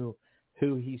he knew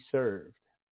who he served,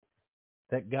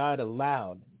 that God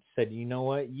allowed, said, you know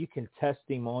what, you can test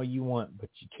him all you want, but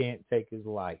you can't take his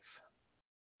life.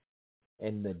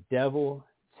 And the devil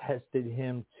tested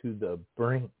him to the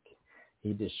brink.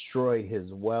 He destroyed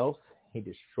his wealth. He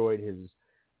destroyed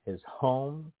his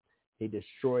home.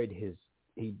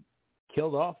 He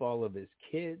killed off all of his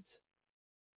kids.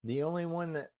 The only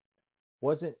one that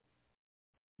wasn't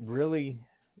really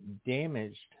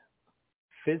damaged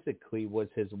physically was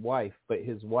his wife, but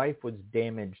his wife was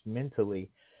damaged mentally,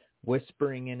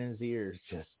 whispering in his ears,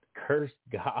 just curse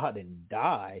God and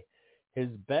die. His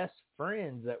best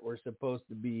friends that were supposed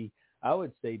to be, I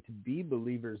would say, to be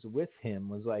believers with him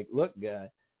was like, look,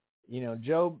 God,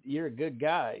 Job, you're a good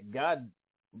guy. God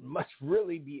must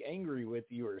really be angry with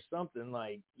you or something.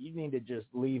 Like, you need to just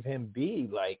leave him be.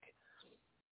 Like,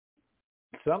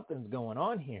 something's going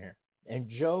on here. And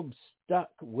Job stuck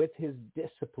with his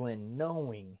discipline,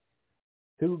 knowing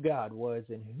who God was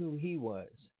and who he was,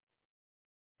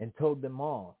 and told them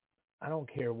all, I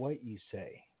don't care what you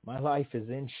say. My life is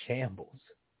in shambles.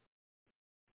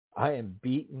 I am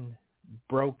beaten,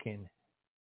 broken.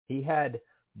 He had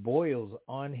boils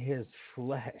on his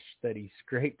flesh that he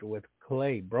scraped with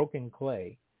clay, broken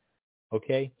clay.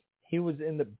 Okay? He was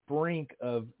in the brink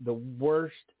of the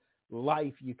worst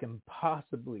life you can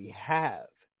possibly have.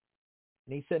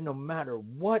 And he said, no matter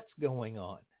what's going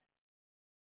on,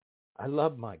 I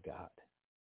love my God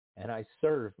and I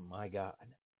serve my God.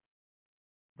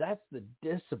 That's the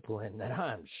discipline that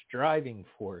I'm striving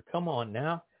for. Come on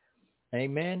now.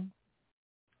 Amen.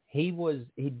 He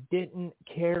didn't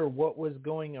care what was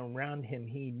going around him.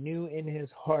 He knew in his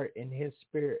heart, in his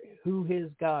spirit, who his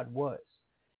God was.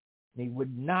 And he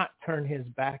would not turn his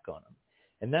back on him.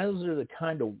 And those are the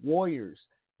kind of warriors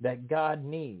that God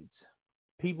needs.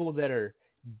 People that are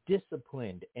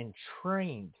disciplined and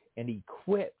trained and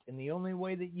equipped. And the only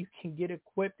way that you can get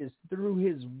equipped is through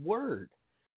his word.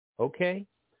 Okay?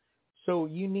 So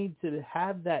you need to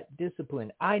have that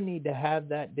discipline. I need to have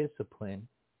that discipline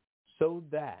so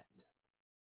that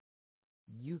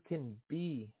you can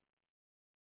be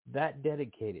that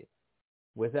dedicated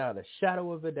without a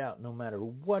shadow of a doubt, no matter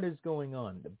what is going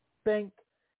on. The bank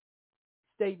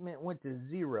statement went to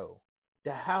zero.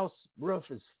 The house roof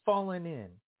is falling in.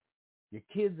 Your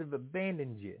kids have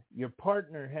abandoned you. Your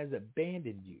partner has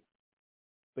abandoned you.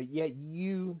 But yet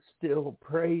you still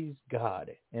praise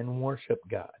God and worship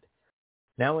God.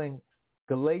 Now in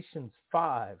Galatians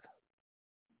 5,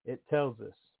 it tells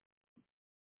us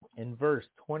in verse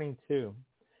 22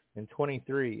 and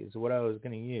 23 is what I was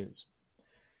going to use.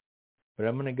 But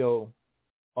I'm going to go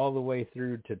all the way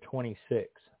through to 26.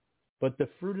 But the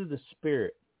fruit of the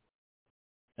Spirit.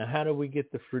 Now, how do we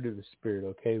get the fruit of the Spirit?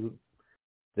 Okay,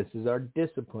 this is our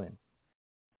discipline.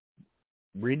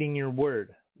 Reading your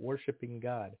word, worshiping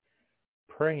God,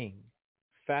 praying,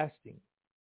 fasting,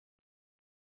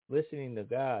 listening to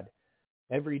God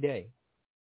every day.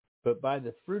 But by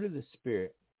the fruit of the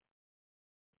Spirit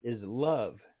is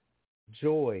love,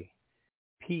 joy,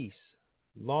 peace,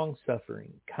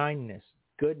 long-suffering, kindness,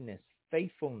 goodness,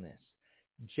 faithfulness,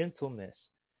 gentleness,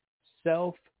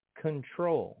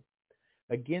 self-control.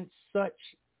 Against such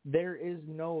there is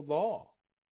no law.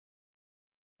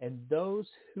 And those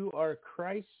who are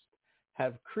Christ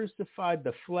have crucified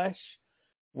the flesh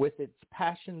with its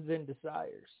passions and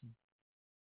desires.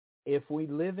 If we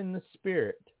live in the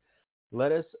Spirit,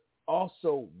 let us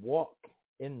also walk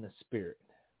in the Spirit.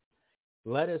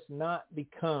 Let us not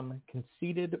become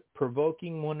conceited,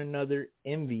 provoking one another,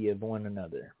 envy of one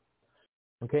another.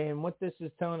 Okay, and what this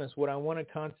is telling us, what I want to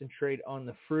concentrate on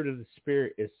the fruit of the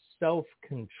Spirit is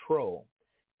self-control.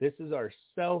 This is our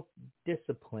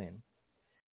self-discipline.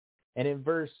 And in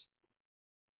verse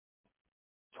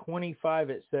 25,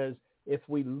 it says, if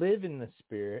we live in the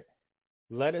Spirit,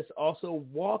 let us also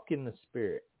walk in the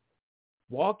Spirit.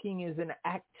 Walking is an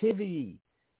activity.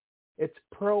 It's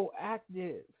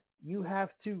proactive. You have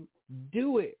to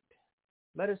do it.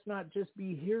 Let us not just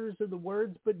be hearers of the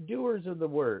words, but doers of the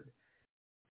word.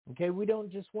 Okay, we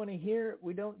don't just want to hear it.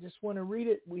 We don't just want to read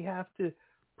it. We have to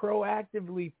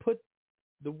proactively put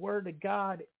the word of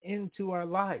God into our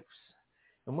lives.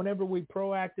 And whenever we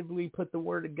proactively put the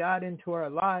word of God into our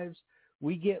lives,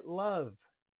 we get love,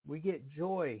 we get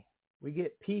joy, we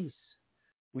get peace,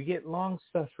 we get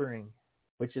long-suffering,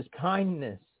 which is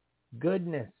kindness,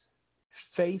 goodness,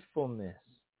 faithfulness,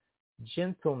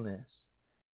 gentleness,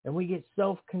 and we get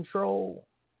self-control.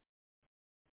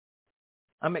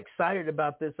 I'm excited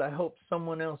about this. I hope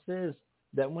someone else is,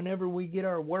 that whenever we get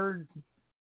our word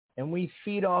and we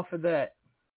feed off of that,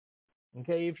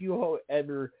 okay, if you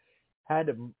ever had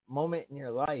a moment in your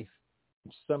life,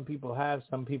 some people have,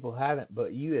 some people haven't,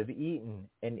 but you have eaten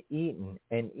and eaten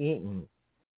and eaten,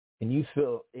 and you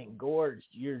feel engorged.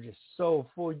 You're just so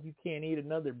full you can't eat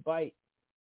another bite.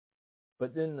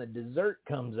 But then the dessert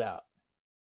comes out,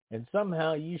 and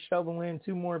somehow you shovel in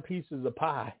 2 more pieces of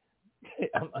pie.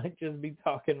 I might just be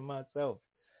talking to myself.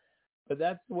 But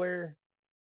that's where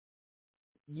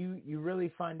you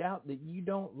really find out that you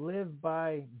don't live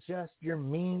by just your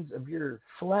means of your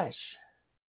flesh.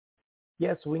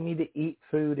 Yes, we need to eat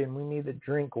food and we need to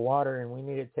drink water and we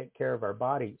need to take care of our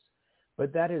bodies.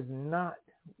 But that is not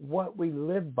what we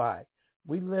live by.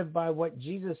 We live by what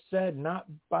Jesus said, not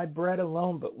by bread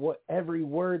alone, but what every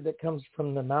word that comes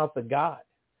from the mouth of God.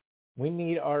 We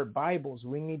need our Bibles.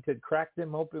 We need to crack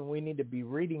them open. We need to be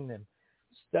reading them,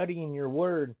 studying your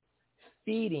word,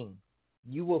 feeding.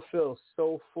 You will feel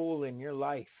so full in your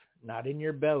life, not in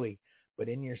your belly, but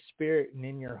in your spirit and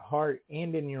in your heart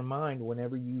and in your mind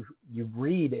whenever you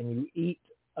read and you eat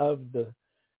of the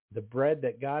bread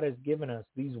that God has given us,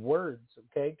 these words,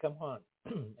 okay? Come on.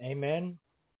 Amen.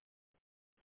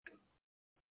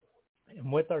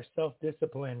 And with our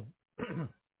self-discipline,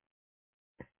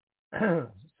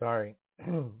 sorry,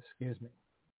 excuse me.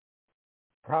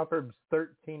 Proverbs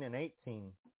 13 and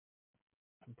 18.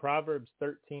 Proverbs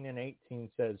 13 and 18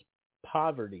 says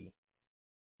poverty,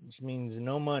 which means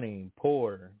no money,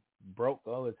 poor, broke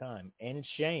all the time, and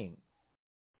shame.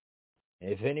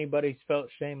 If anybody's felt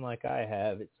shame like I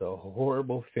have, it's a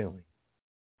horrible feeling.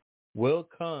 Will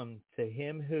come to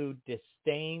him who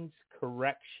disdains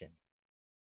correction.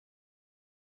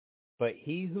 But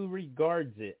he who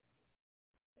regards it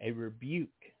a rebuke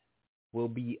will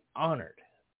be honored.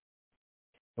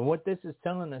 And what this is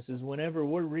telling us is whenever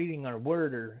we're reading our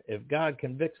word, or if God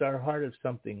convicts our heart of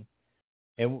something,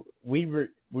 and we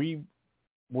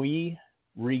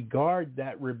regard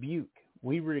that rebuke,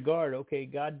 we regard, okay,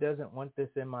 God doesn't want this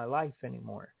in my life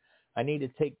anymore. I need to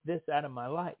take this out of my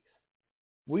life.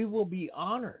 We will be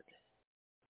honored.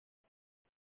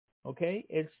 Okay?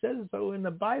 It says so in the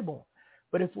Bible.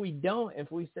 But if we don't,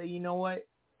 if we say, you know what,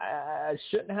 I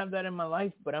shouldn't have that in my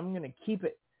life, but I'm going to keep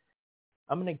it.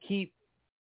 I'm going to keep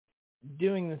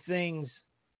doing the things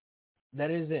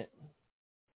that isn't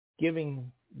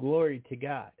giving glory to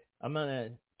God. I'm going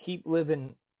to keep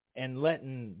living and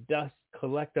letting dust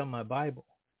collect on my Bible.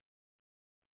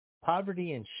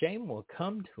 Poverty and shame will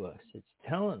come to us. It's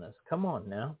telling us, come on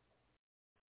now.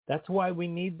 That's why we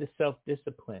need the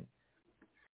self-discipline.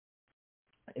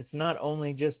 It's not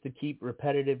only just to keep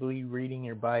repetitively reading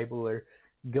your Bible or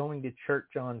going to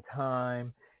church on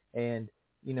time and,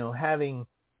 having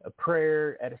a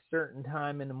prayer at a certain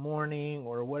time in the morning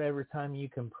or whatever time you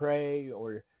can pray,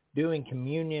 or doing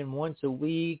communion once a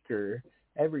week or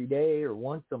every day or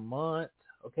once a month.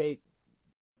 Okay,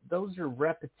 those are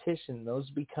repetition. Those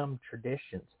become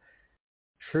traditions.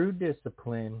 True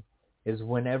discipline is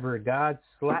whenever God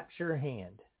slaps your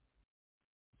hand,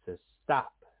 says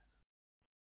stop,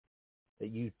 that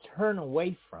you turn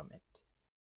away from it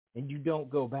and you don't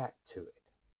go back to it.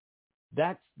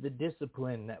 That's the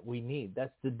discipline that we need.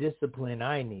 That's the discipline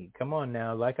I need. Come on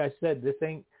now. Like I said, this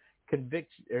ain't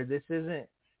conviction, or this isn't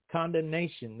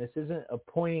condemnation. This isn't a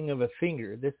pointing of a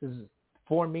finger. This is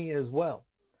for me as well.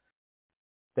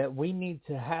 That we need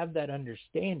to have that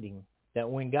understanding that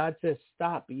when God says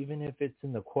stop, even if it's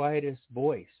in the quietest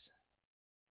voice,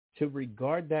 to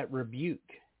regard that rebuke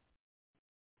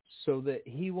so that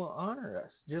he will honor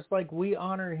us, just like we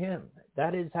honor him.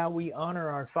 That is how we honor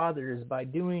our Father, is by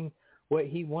doing what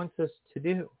he wants us to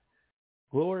do,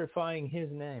 glorifying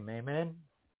his name. Amen.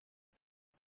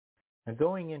 Now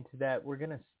going into that, we're going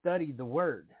to study the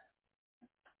Word.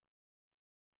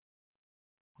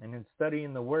 And in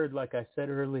studying the Word, like I said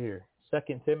earlier,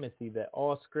 2 Timothy, that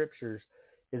all Scriptures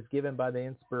is given by the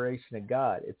inspiration of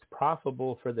God. It's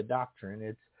profitable for the doctrine.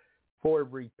 It's for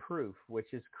reproof,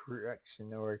 which is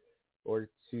correction, or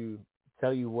to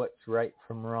tell you what's right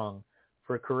from wrong.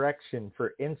 For correction,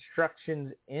 for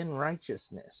instructions in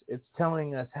righteousness. It's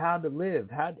telling us how to live.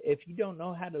 If you don't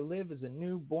know how to live as a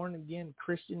new born-again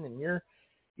Christian, and you're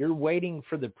waiting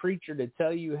for the preacher to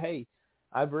tell you, hey,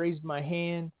 I've raised my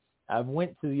hand, I've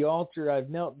went to the altar, I've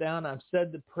knelt down, I've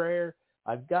said the prayer,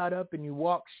 I've got up, and you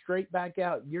walk straight back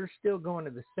out, you're still going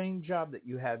to the same job that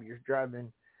you have. You're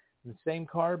driving the same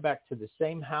car back to the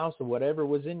same house, or whatever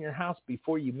was in your house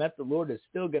before you met the Lord is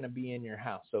still going to be in your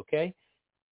house, okay?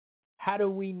 How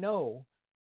do we know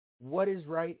what is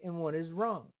right and what is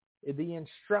wrong? The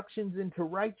instructions into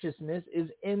righteousness is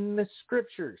in the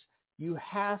Scriptures. You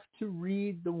have to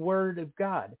read the Word of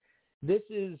God. This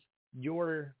is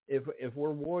if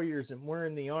we're warriors and we're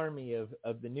in the army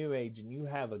of the New Age, and you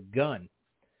have a gun,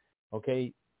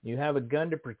 okay? You have a gun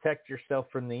to protect yourself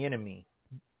from the enemy.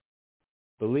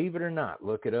 Believe it or not,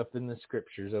 look it up in the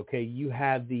Scriptures, okay? You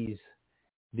have these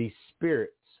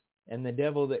spirits and the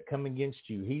devil that come against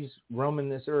you. He's roaming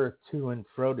this earth to and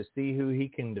fro to see who he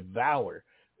can devour,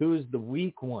 who is the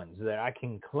weak ones that I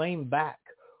can claim back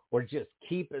or just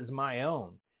keep as my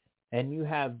own. And you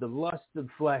have the lust of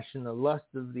flesh and the lust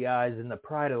of the eyes and the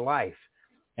pride of life.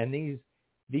 And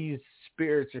these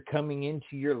spirits are coming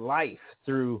into your life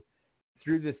through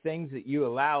the things that you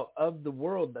allow of the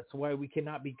world. That's why we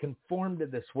cannot be conformed to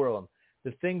this world.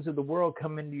 The things of the world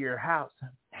come into your house.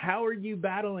 How are you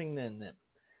battling them?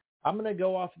 I'm going to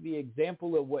go off of the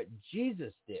example of what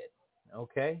Jesus did,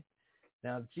 okay?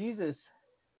 Now, Jesus,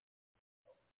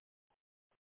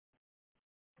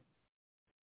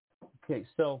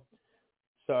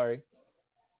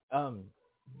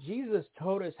 Jesus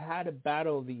told us how to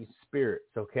battle these spirits,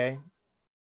 okay?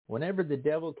 Whenever the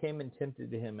devil came and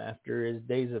tempted him after his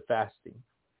days of fasting,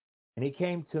 and he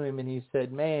came to him and he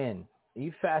said, man,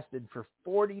 you fasted for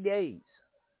 40 days.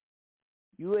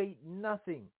 You ate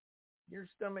nothing. Your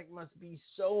stomach must be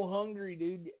so hungry,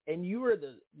 dude. And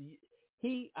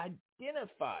he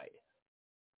identified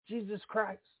Jesus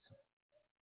Christ.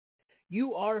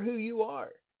 You are who you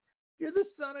are. You're the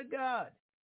Son of God.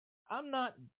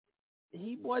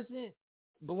 He wasn't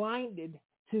blinded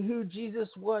to who Jesus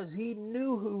was. He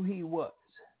knew who he was.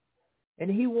 And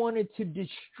he wanted to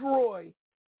destroy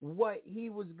what he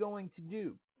was going to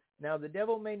do. Now, the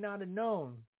devil may not have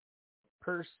known,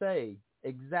 per se,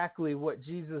 exactly what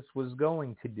Jesus was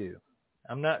going to do.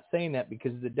 I'm not saying that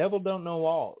because the devil don't know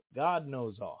all. God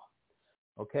knows all.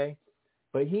 Okay?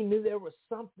 But he knew there was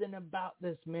something about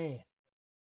this man,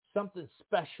 something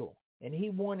special, and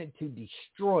he wanted to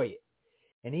destroy it.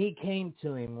 And he came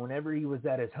to him whenever he was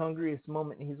at his hungriest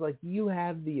moment, and he's like, you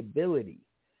have the ability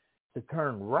to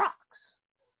turn rocks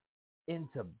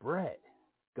into bread.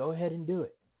 Go ahead and do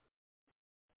it.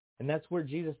 And that's where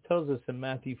Jesus tells us in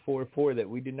Matthew 4:4 that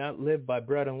we do not live by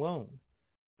bread alone,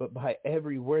 but by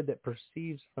every word that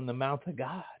proceeds from the mouth of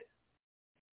God.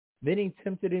 Then he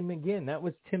tempted him again. That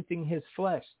was tempting his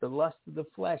flesh, the lust of the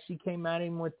flesh. He came at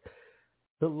him with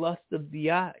the lust of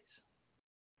the eyes.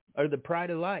 or the pride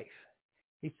of life.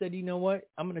 He said, you know what?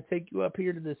 I'm going to take you up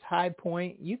here to this high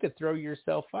point. You could throw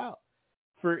yourself out.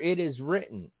 For it is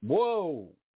written. Whoa.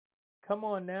 Come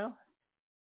on now.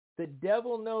 The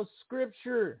devil knows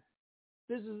Scripture.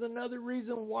 This is another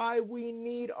reason why we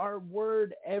need our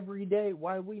word every day,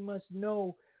 why we must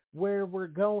know where we're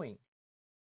going.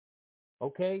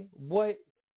 Okay? What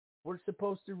we're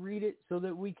supposed to read it so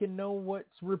that we can know what's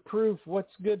reproof,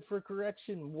 what's good for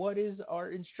correction, what is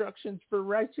our instructions for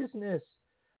righteousness.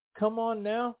 Come on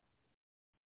now.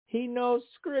 He knows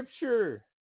Scripture.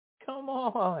 Come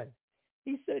on.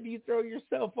 He said you throw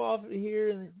yourself off here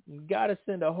and you got to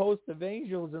send a host of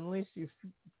angels unless you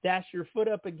dash your foot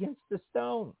up against the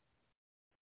stone.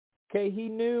 Okay, he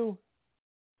knew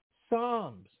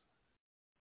Psalms.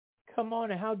 Come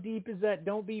on, how deep is that?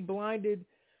 Don't be blinded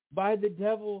by the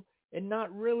devil and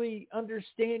not really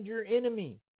understand your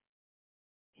enemy.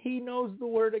 He knows the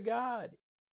Word of God,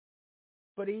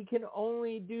 but he can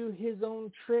only do his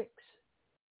own tricks.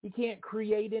 He can't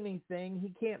create anything.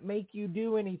 He can't make you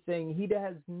do anything. He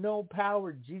has no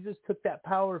power. Jesus took that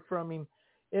power from him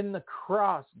in the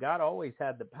cross. God always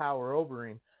had the power over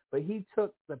him, but he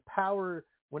took the power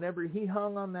whenever he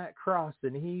hung on that cross,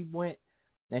 and he went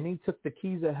and he took the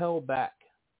keys of hell back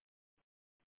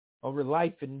over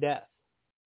life and death.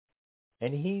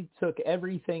 And he took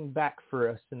everything back for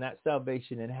us in that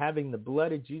salvation, and having the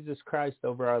blood of Jesus Christ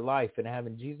over our life and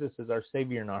having Jesus as our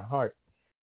Savior in our heart.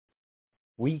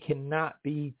 We cannot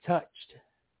be touched.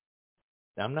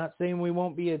 Now, I'm not saying we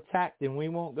won't be attacked and we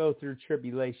won't go through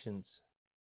tribulations.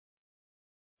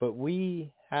 But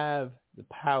we have the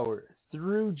power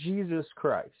through Jesus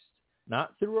Christ,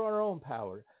 not through our own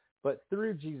power, but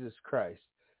through Jesus Christ,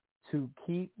 to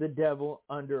keep the devil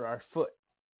under our foot,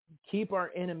 keep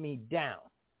our enemy down.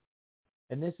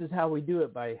 And this is how we do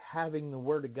it, by having the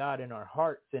Word of God in our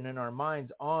hearts and in our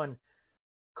minds on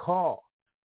call.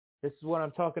 This is what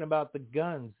I'm talking about, the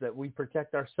guns that we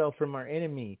protect ourselves from our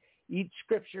enemy. Each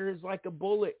scripture is like a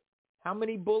bullet. How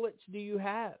many bullets do you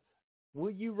have? Will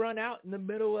you run out in the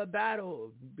middle of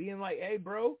battle being like, hey,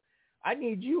 bro, I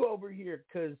need you over here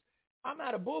because I'm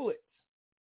out of bullets?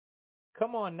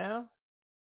 Come on now.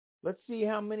 Let's see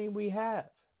how many we have.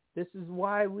 This is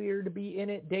why we are to be in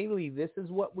it daily. This is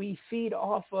what we feed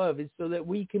off of, is so that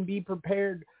we can be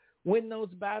prepared when those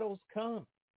battles come.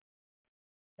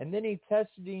 And then he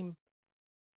tested him,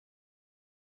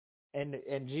 and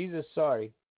Jesus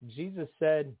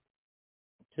said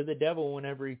to the devil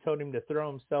whenever he told him to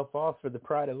throw himself off for the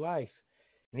pride of life,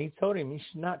 and he told him, you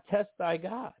should not test thy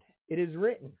God. It is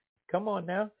written. Come on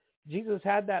now. Jesus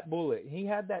had that bullet. He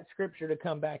had that scripture to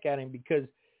come back at him, because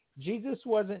Jesus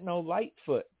wasn't no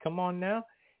Lightfoot. Come on now.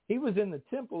 He was in the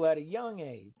temple at a young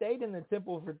age. Stayed in the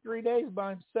temple for 3 days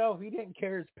by himself. He didn't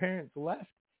care his parents left.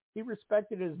 He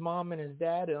respected his mom and his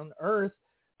dad on earth,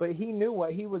 but he knew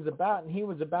what he was about, and he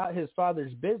was about his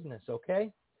Father's business, okay?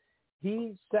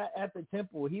 He sat at the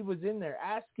temple. He was in there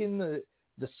asking the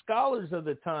scholars of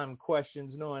the time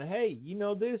questions, knowing, hey, you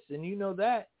know this and you know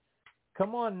that.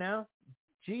 Come on now.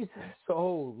 Jesus,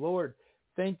 oh, Lord,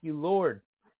 thank you, Lord.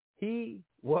 He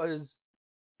was,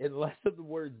 in less of the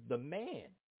words, the man.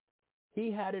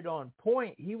 He had it on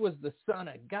point. He was the Son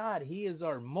of God. He is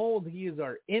our mold. He is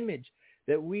our image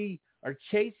that we are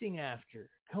chasing after.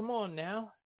 Come on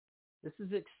now. This is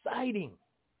exciting.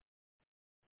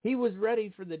 He was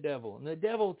ready for the devil, and the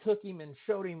devil took him and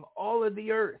showed him all of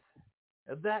the earth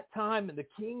of that time, and the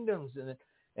kingdoms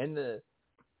and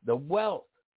the wealth,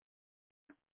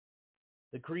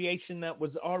 the creation that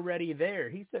was already there.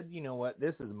 He said, you know what,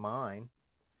 this is mine,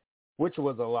 which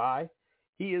was a lie.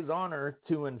 He is on earth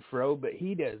to and fro, but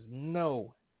he has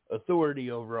no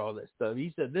authority over all this stuff.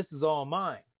 He said, this is all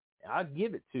mine. I'll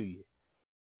give it to you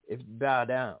if you bow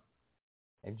down.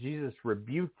 And Jesus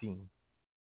rebuked him,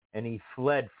 and he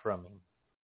fled from him.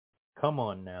 Come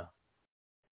on now.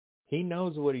 He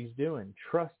knows what he's doing.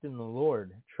 Trust in the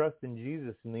Lord. Trust in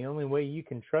Jesus. And the only way you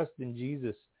can trust in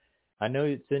Jesus, I know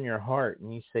it's in your heart,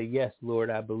 and you say, yes, Lord,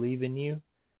 I believe in you.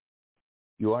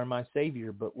 You are my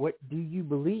Savior. But what do you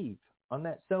believe? On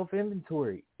that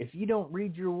self-inventory. If you don't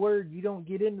read your word, you don't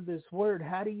get into this word,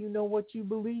 how do you know what you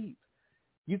believe?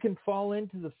 You can fall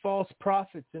into the false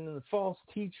prophets and the false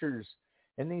teachers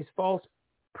and these false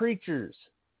preachers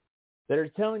that are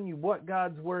telling you what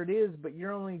God's word is, but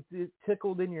you're only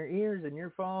tickled in your ears and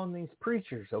you're following these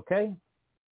preachers, okay?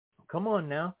 Come on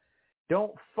now.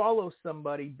 Don't follow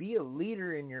somebody. Be a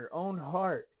leader in your own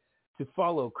heart to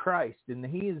follow Christ, and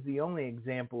he is the only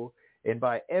example. And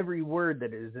by every word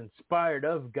that is inspired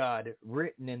of God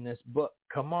written in this book.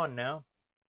 Come on now.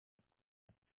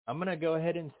 I'm going to go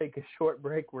ahead and take a short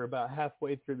break. We're about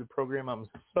halfway through the program. I'm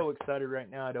so excited right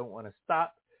now. I don't want to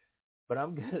stop, but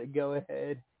I'm going to go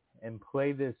ahead and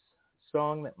play this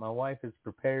song that my wife has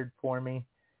prepared for me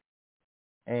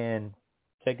and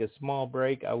take a small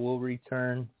break. I will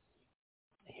return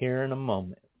here in a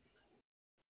moment.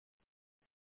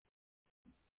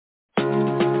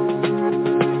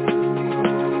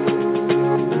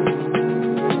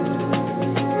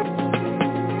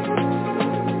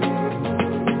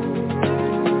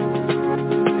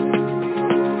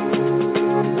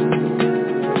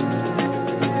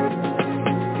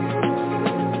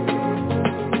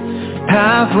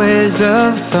 Pathways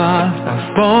of thought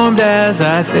are formed as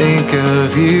I think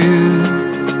of you.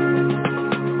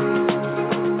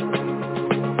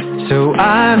 So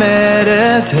I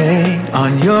meditate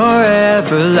on your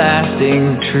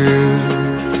everlasting truth.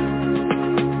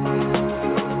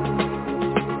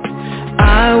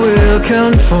 I will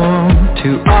conform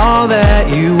to all that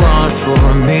you want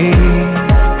for me.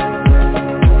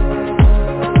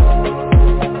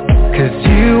 'Cause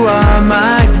you are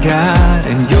my God,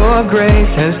 and your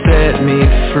grace has set me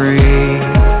free.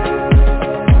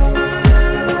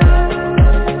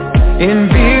 In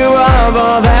view of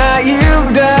all that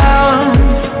you've done,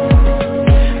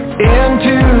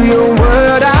 into your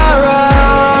word I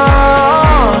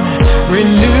run.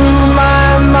 Renew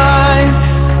my mind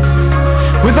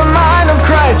with the mind of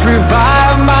Christ,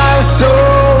 revive my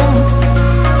soul.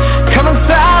 Come and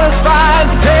satisfy,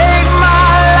 take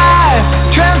my life,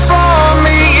 transform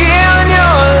me in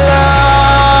your love.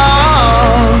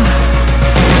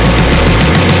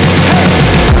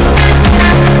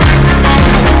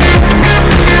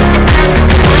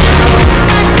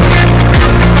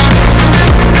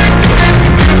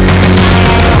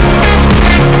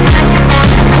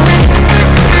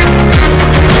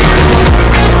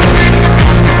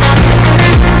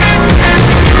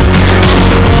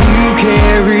 You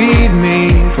carried me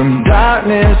from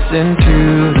darkness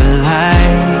into the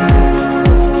light.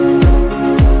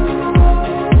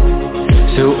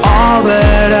 So all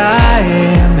that I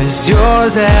am is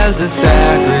yours as a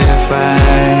sacrifice.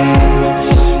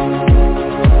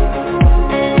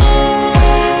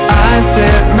 I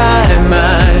set my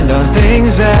mind on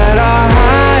things that are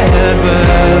high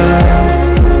above.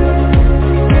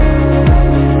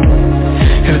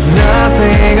 'Cause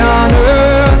nothing on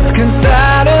earth can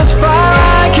satisfy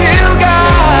like you, God.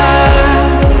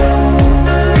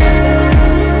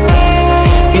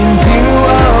 In view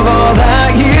of all that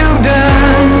you've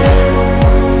done,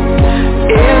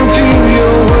 into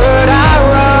your word I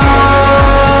run.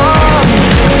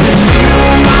 Renew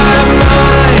my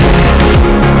mind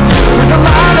with the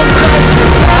mind of Christ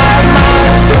inside my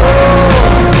soul.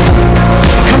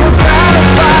 Come and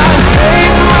satisfy,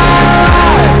 save my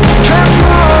life,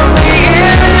 transform me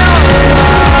in your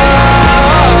love.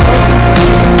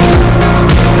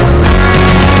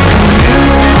 Renew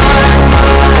my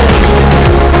mind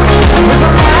with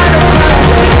the mind of Christ,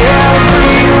 let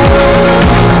every word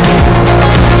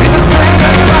be the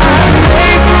sanctified,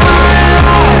 make my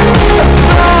life a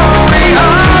story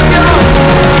of your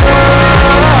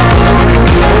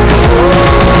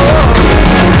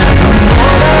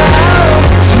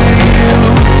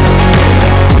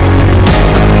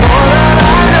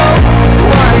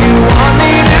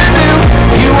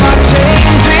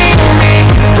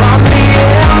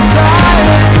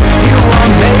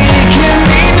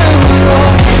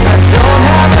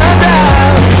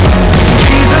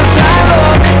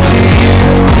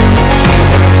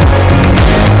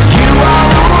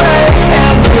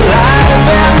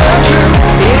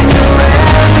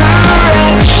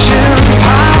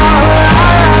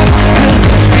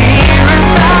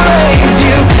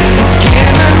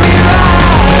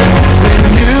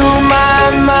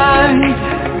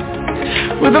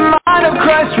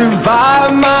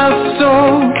revive my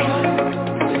soul.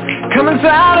 Come and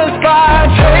satisfy,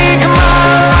 take my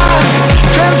life,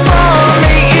 transform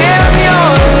me in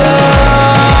your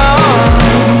love.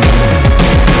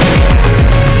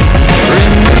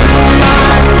 Renew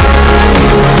my mind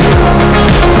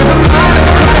with the mind of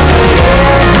Christ,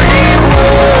 every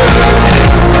word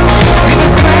be the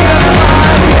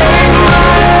sanctified, make my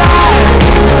life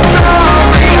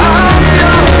story of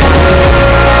your love.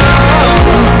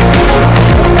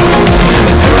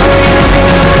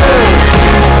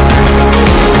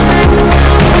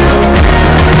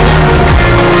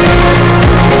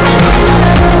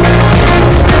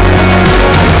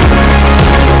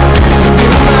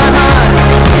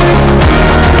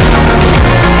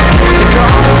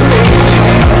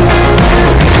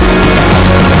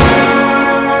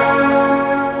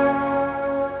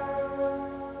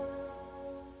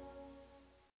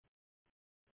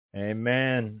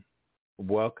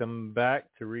 Welcome back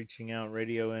to Reaching Out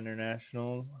Radio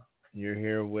International. You're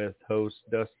here with host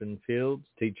Dustin Fields,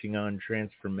 teaching on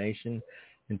transformation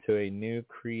into a new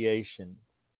creation.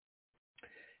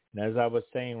 And as I was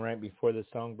saying right before the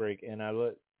song break, and I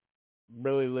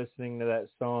really listening to that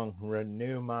song,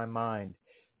 Renew My Mind.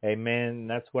 Amen.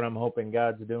 That's what I'm hoping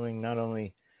God's doing, not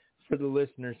only for the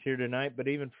listeners here tonight, but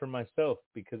even for myself,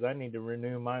 because I need to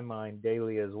renew my mind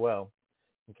daily as well.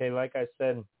 Okay, like I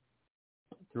said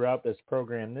throughout this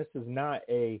program, this is not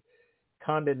a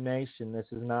condemnation. This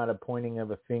is not a pointing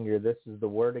of a finger. This is the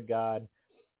Word of God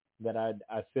that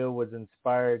I feel was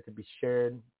inspired to be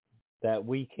shared, that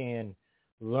we can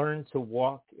learn to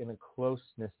walk in a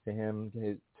closeness to Him,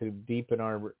 to deepen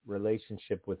our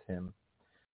relationship with Him.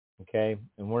 Okay,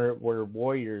 and we're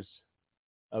warriors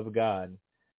of God.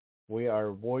 We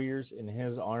are warriors in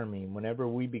His army. Whenever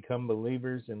we become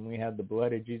believers and we have the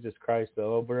blood of Jesus Christ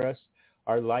over us,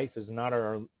 our life is not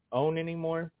our own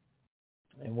anymore,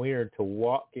 and we are to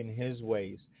walk in His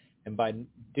ways. And by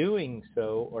doing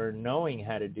so, or knowing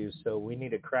how to do so, we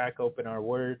need to crack open our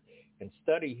Word and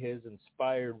study His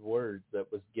inspired Word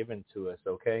that was given to us,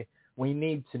 okay? We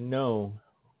need to know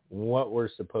what we're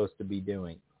supposed to be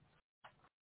doing.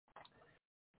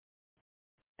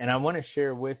 And I want to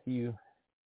share with you,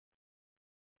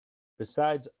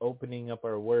 besides opening up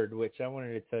our Word, which I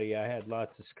wanted to tell you, I had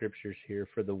lots of scriptures here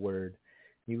for the Word.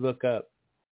 You look up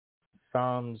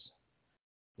Psalms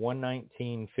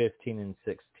 119, 15, and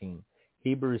 16,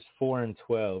 Hebrews 4 and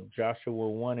 12, Joshua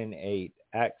 1 and 8,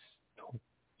 Acts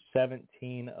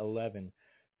 17, 11,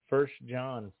 1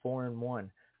 John 4 and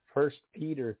 1, 1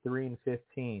 Peter 3 and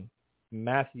 15,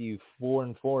 Matthew 4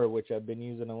 and 4, which I've been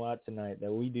using a lot tonight,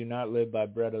 that we do not live by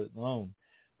bread alone,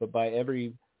 but by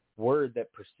every word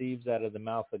that proceeds out of the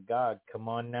mouth of God. Come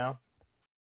on now.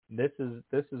 This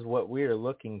is what we are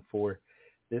looking for.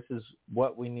 This is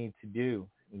what we need to do.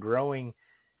 Growing,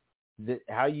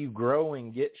 how you grow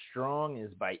and get strong is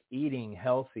by eating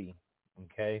healthy.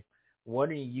 Okay? What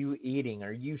are you eating?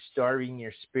 Are you starving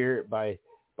your spirit by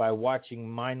watching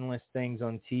mindless things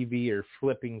on TV or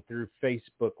flipping through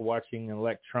Facebook, watching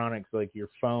electronics like your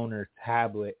phone or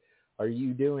tablet? Are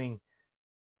you doing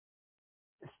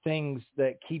things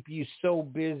that keep you so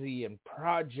busy and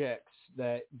projects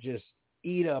that just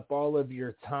eat up all of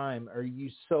your time? Are you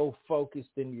so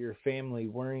focused into your family,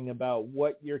 worrying about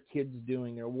what your kid's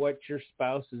doing or what your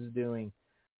spouse is doing?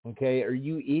 Okay, are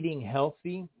you eating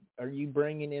healthy? Are you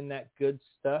bringing in that good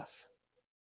stuff?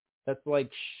 That's like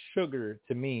sugar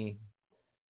to me.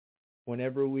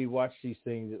 Whenever we watch these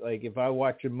things, like if I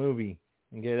watch a movie,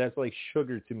 okay, that's like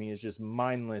sugar to me. It's just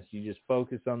mindless. You just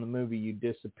focus on the movie. You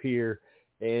disappear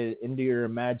into your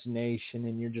imagination,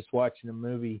 and you're just watching a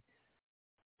movie,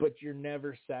 but you're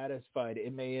never satisfied.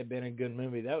 It may have been a good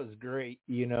movie. That was great,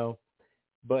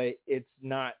 but it's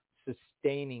not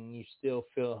sustaining. You still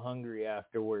feel hungry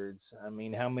afterwards. I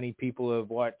mean, how many people have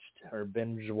watched or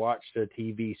binge watched a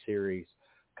TV series?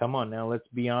 Come on now, let's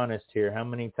be honest here. How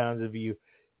many times have you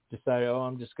decided,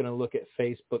 I'm just going to look at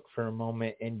Facebook for a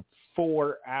moment, and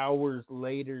 4 hours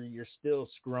later, you're still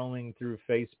scrolling through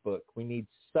Facebook? We need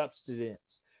substance.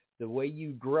 The way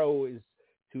you grow is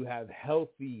to have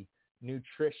healthy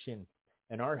nutrition,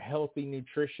 and our healthy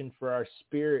nutrition for our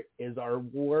spirit is our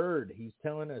Word. He's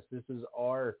telling us this is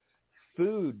our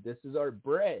food. This is our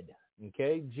bread.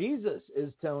 Okay? Jesus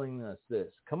is telling us this.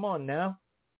 Come on now.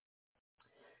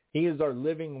 He is our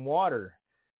living water.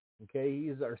 Okay? He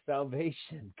is our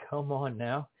salvation. Come on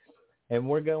now. And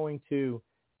we're going to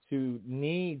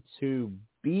need to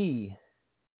be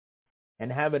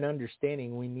and have an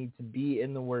understanding. We need to be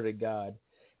in the Word of God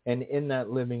and in that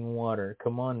living water.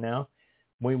 Come on now.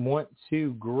 We want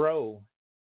to grow.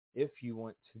 If you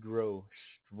want to grow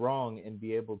strong and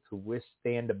be able to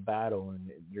withstand a battle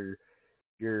and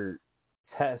your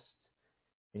tests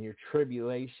and your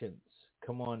tribulations,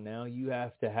 come on now. You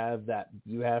have to have that.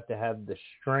 You have to have the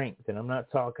strength. And I'm not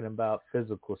talking about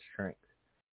physical strength,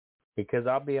 because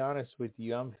I'll be honest with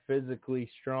you, I'm physically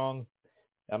strong.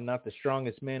 I'm not the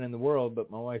strongest man in the world, but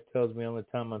my wife tells me all the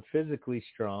time I'm physically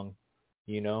strong,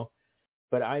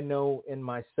 But I know in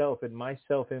myself, in my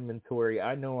self-inventory,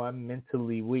 I know I'm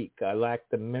mentally weak. I lack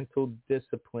the mental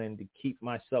discipline to keep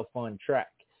myself on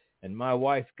track. And my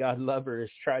wife, God love her, has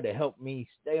tried to help me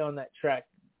stay on that track,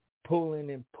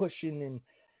 pulling and pushing and,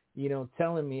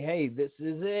 telling me, hey, this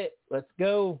is it. Let's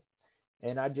go.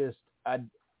 And I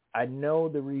know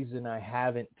the reason I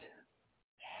haven't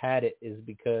had it is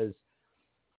because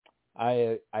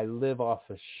I live off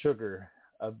of sugar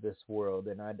of this world,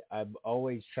 and I'm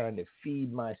always trying to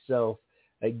feed myself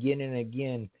again and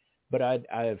again, but I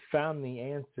have found the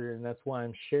answer, and that's why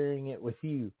I'm sharing it with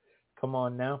you. Come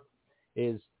on now.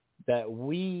 is that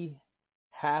we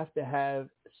have to have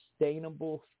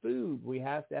sustainable food. We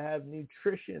have to have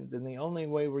nutrition, and the only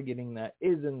way we're getting that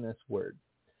is in this word.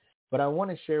 But I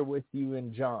want to share with you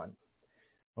in John,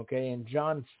 okay, in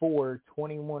John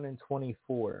 4:21 and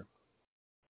 24.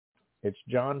 It's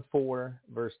John 4,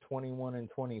 verse 21 and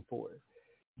 24.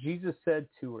 Jesus said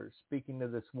to her, speaking to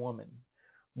this woman,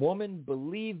 "Woman,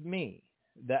 believe me,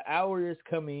 the hour is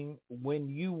coming when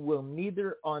you will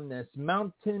neither on this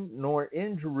mountain nor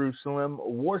in Jerusalem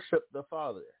worship the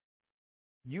Father.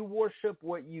 You worship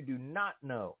what you do not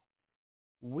know.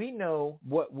 We know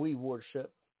what we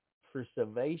worship, for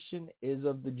salvation is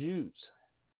of the Jews.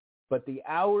 But the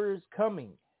hour is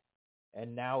coming,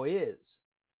 and now is,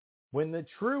 when the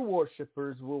true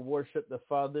worshipers will worship the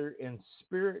Father in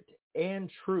spirit and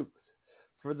truth.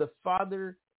 For the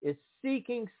Father is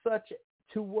seeking such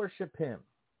to worship him."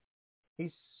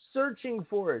 He's searching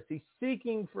for us. He's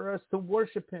seeking for us to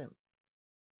worship him.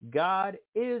 God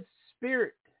is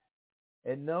spirit,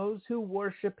 and those who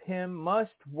worship him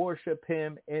must worship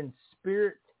him in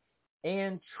spirit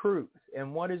and truth.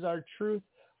 And what is our truth?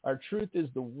 Our truth is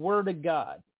the Word of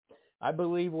God. I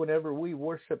believe whenever we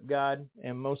worship God,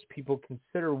 and most people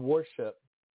consider worship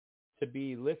to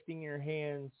be lifting your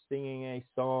hands, singing a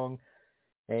song,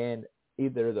 and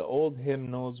either the old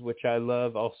hymnals, which I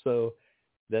love also,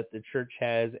 that the church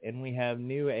has, and we have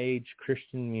new age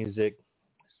Christian music.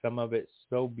 Some of it's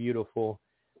so beautiful.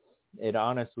 It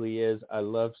honestly is. I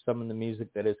love some of the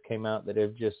music that has came out that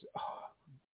have just,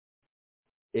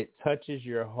 it touches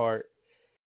your heart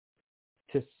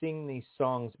to sing these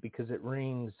songs because it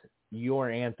rings your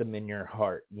anthem in your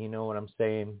heart. You know what I'm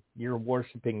saying? You're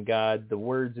worshiping God. The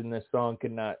words in this song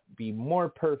could not be more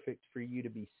perfect for you to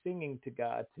be singing to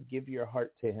God, to give your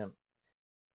heart to him.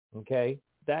 Okay?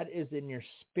 That is in your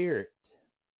spirit.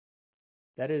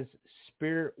 That is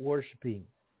spirit worshiping.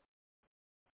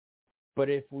 But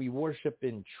if we worship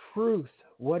in truth,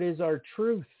 what is our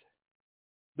truth?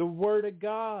 The Word of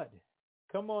God.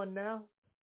 Come on now.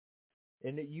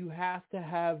 And you have to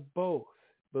have both.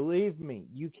 Believe me,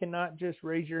 you cannot just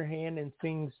raise your hand and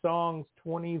sing songs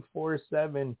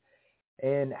 24/7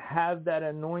 and have that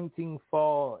anointing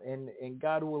fall, and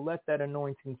God will let that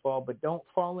anointing fall, but don't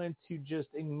fall into just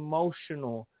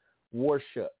emotional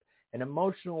worship. And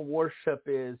emotional worship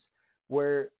is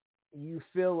where you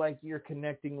feel like you're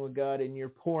connecting with God and you're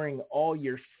pouring all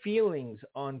your feelings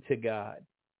onto God.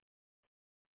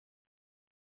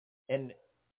 And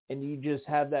you just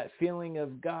have that feeling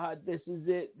of, God, this is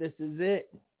it, this is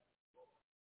it.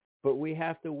 But we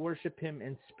have to worship him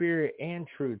in spirit and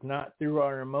truth, not through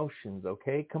our emotions,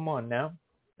 okay? Come on now.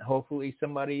 Hopefully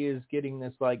somebody is getting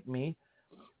this like me.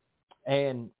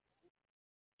 And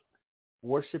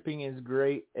worshiping is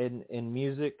great in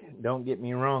music, don't get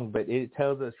me wrong, but it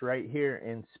tells us right here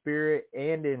in spirit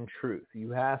and in truth.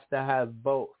 You have to have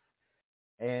both.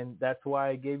 And that's why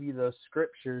I gave you those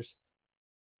scriptures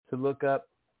to look up.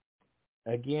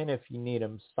 Again, if you need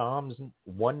them, Psalms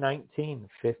 119,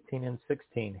 15 and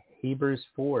 16, Hebrews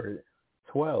 4,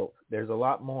 12. There's a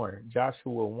lot more.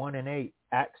 Joshua 1 and 8,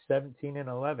 Acts 17 and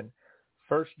 11,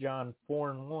 1 John 4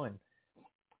 and 1,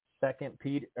 1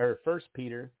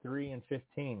 Peter 3 and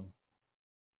 15,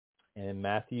 and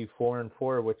Matthew 4 and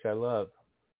 4, which I love.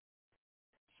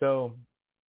 So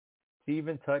to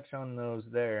even touch on those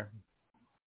there,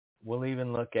 we'll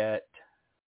even look at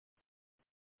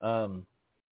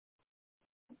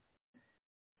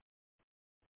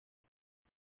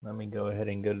let me go ahead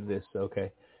and go to this.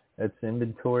 Okay. That's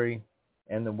inventory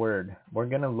and the word. We're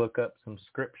going to look up some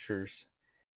scriptures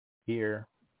here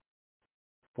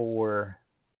for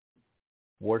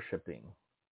worshiping.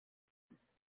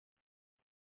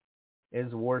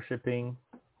 Is worshiping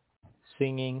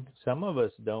singing? Some of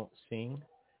us don't sing.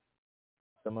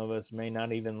 Some of us may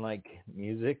not even like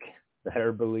music that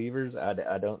are believers.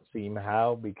 I don't see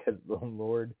how, because the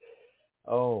Lord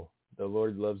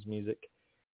loves music.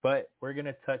 But we're going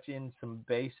to touch in some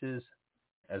bases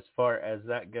as far as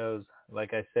that goes,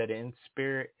 like I said, in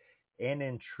spirit and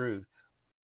in truth.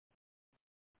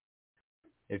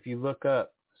 If you look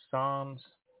up Psalms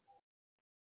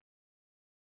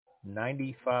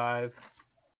 95,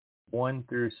 1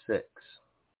 through 6.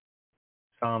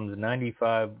 Psalms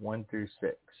 95, 1 through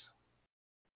 6.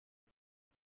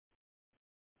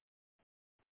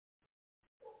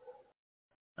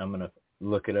 I'm going to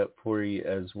look it up for you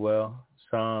as well.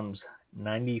 Psalms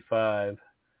 95,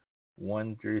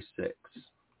 1 through 6.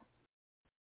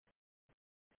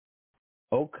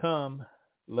 O come,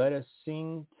 let us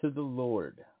sing to the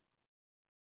Lord.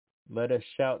 Let us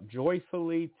shout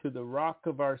joyfully to the rock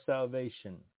of our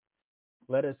salvation.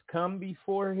 Let us come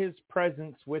before his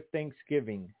presence with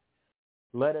thanksgiving.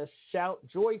 Let us shout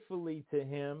joyfully to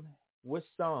him with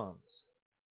psalms.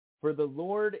 For the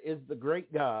Lord is the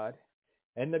great God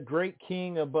and the great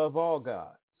King above all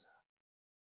gods.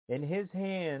 In his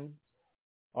hand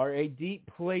are a deep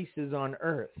places on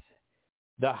earth.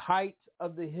 The heights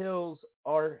of the hills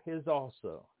are his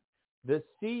also. The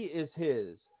sea is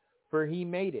his, for he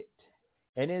made it,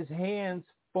 and his hands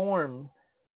formed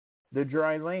the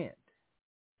dry land.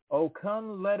 O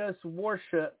come, let us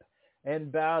worship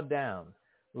and bow down.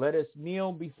 Let us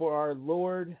kneel before our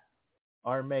Lord,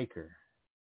 our Maker.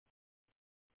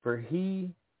 For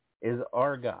he is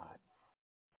our God.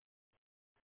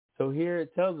 So here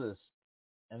it tells us,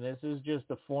 and this is just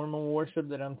a form of worship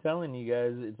that I'm telling you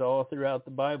guys, it's all throughout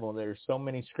the Bible. There's so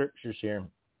many scriptures here.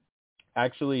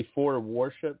 Actually, for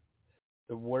worship,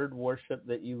 the word worship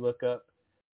that you look up,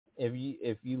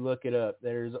 if you look it up,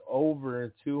 there's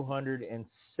over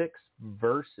 206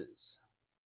 verses.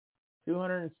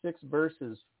 206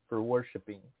 verses for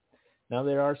worshiping. Now,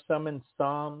 there are some in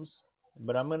Psalms,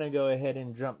 but I'm going to go ahead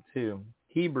and jump to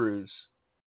Hebrews.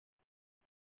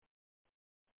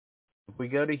 If we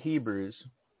go to Hebrews,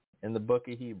 in the book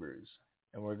of Hebrews,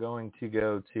 and we're going to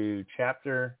go to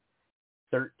chapter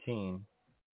 13,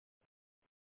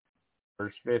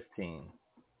 verse 15.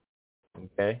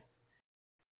 Okay?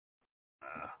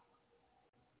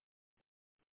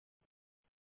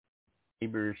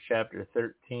 Hebrews chapter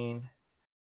 13,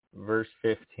 verse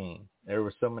 15. There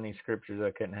were so many scriptures I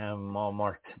couldn't have them all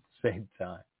marked at the same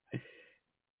time.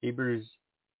 Hebrews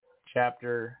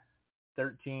chapter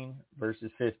 13,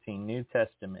 verses 15, New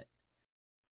Testament.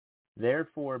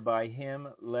 Therefore, by him,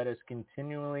 let us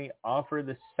continually offer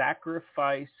the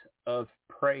sacrifice of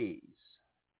praise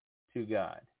to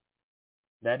God.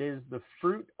 That is the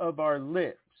fruit of our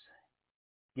lips,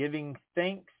 giving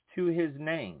thanks to his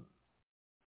name.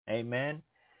 Amen.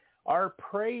 Our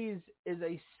praise is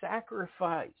a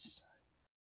sacrifice.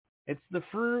 It's the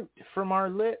fruit from our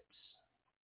lips.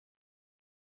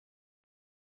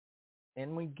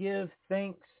 And we give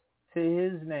thanks to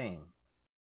his name.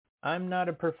 I'm not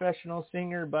a professional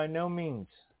singer by no means.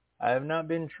 I have not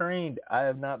been trained. I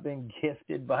have not been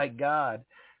gifted by God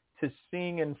to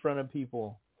sing in front of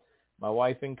people. My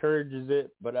wife encourages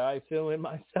it, but I feel in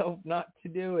myself not to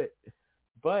do it.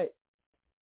 But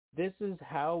this is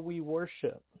how we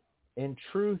worship, in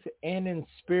truth and in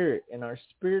spirit. And our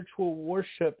spiritual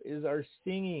worship is our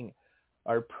singing,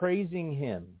 our praising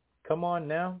him. Come on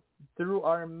now. Through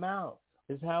our mouth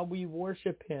is how we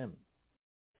worship him.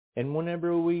 And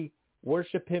whenever we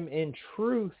worship him in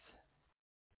truth,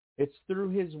 it's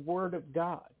through his word of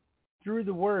God, through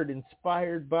the word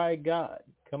inspired by God.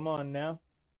 Come on now.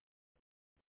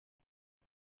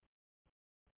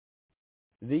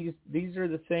 These are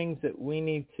the things that we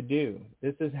need to do.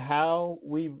 This is how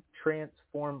we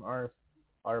transform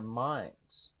our minds.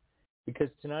 Because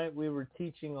tonight we were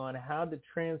teaching on how to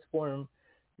transform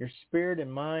your spirit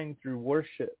and mind through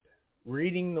worship,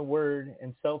 reading the word,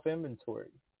 and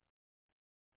self-inventory.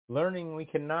 Learning we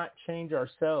cannot change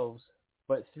ourselves,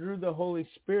 but through the Holy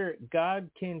Spirit, God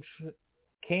can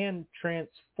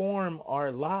transform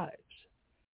our lives.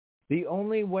 The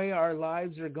only way our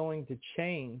lives are going to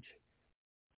change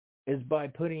is by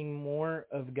putting more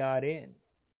of God in.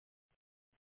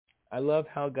 I love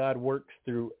how God works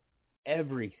through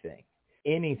everything,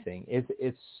 anything.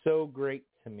 It's so great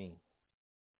to me.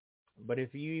 But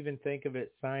if you even think of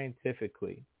it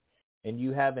scientifically, and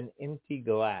you have an empty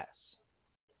glass,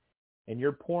 and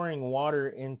you're pouring water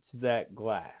into that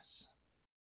glass,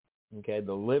 okay,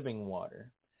 the living water.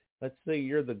 Let's say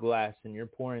you're the glass and you're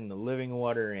pouring the living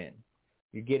water in.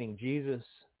 You're getting Jesus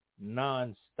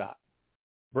nonstop,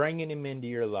 bringing him into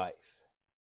your life.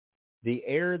 The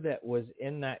air that was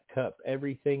in that cup,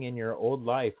 everything in your old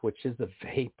life, which is a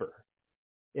vapor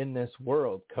in this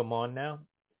world, come on now,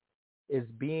 is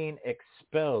being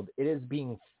expelled. It is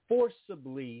being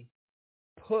forcibly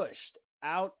pushed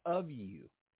out of you.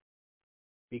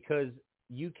 Because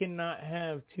you cannot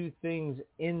have two things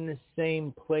in the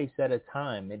same place at a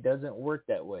time. It doesn't work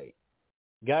that way.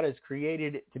 God has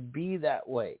created it to be that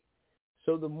way.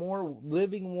 So the more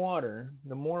living water,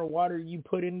 the more water you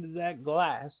put into that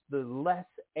glass, the less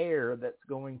air that's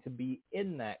going to be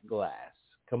in that glass.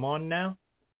 Come on now.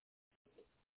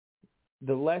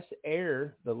 The less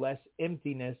air, the less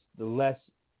emptiness, the less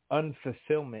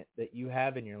unfulfillment that you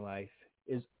have in your life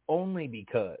is only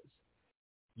because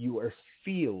you are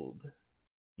filled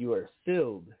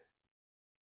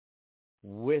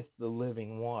with the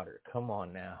living water. Come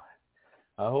on now.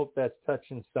 I hope that's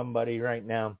touching somebody right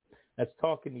now. That's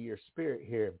talking to your spirit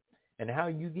here. And how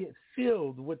you get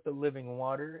filled with the living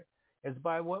water is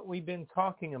by what we've been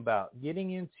talking about.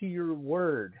 Getting into your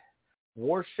word,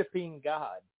 worshiping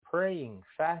God, praying,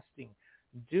 fasting,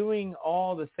 doing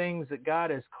all the things that God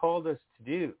has called us to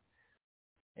do.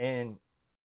 And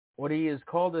what he has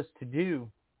called us to do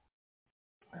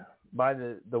by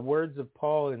the words of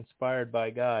Paul inspired by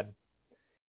God,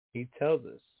 he tells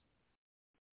us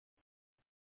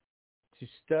to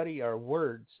study our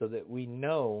word so that we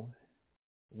know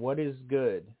what is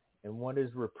good and what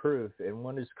is reproof and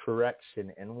what is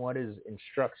correction and what is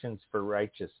instructions for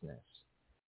righteousness,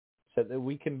 so that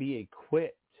we can be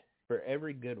equipped for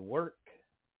every good work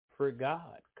for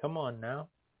God. Come on now.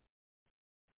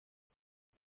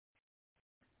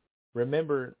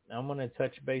 Remember, I'm going to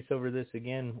touch base over this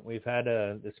again. We've had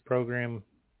this program.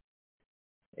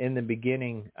 In the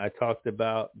beginning, I talked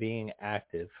about being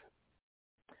active.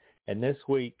 And this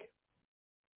week,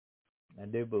 I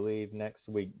do believe next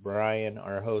week, Brian,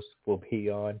 our host, will be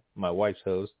on, my wife's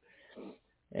host.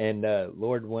 And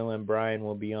Lord willing, Brian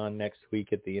will be on next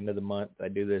week at the end of the month. I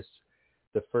do this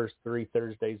the first 3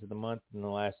 Thursdays of the month, and the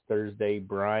last Thursday,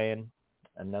 Brian,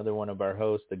 another one of our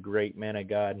hosts, a great man of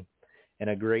God and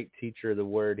a great teacher of the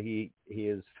word. He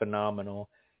is phenomenal.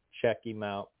 Check him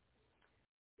out.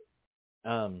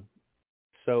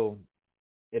 So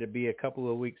it'll be a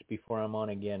couple of weeks before I'm on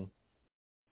again.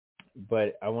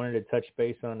 But I wanted to touch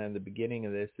base on in the beginning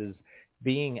of this is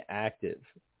being active.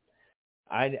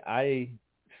 I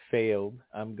failed,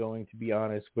 I'm going to be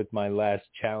honest, with my last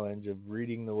challenge of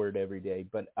reading the word every day,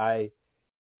 but I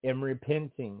am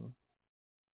repenting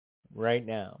right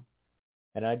now.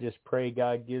 And I just pray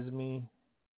God gives me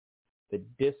the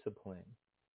discipline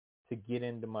to get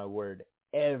into my word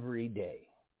every day.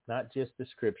 Not just the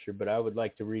scripture, but I would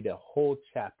like to read a whole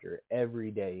chapter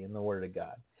every day in the word of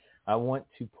God. I want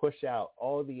to push out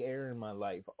all the air in my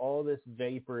life, all this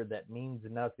vapor that means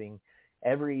nothing,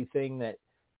 everything that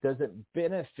doesn't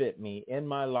benefit me in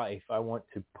my life, I want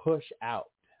to push out.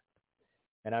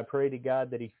 And I pray to God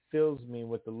that he fills me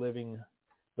with the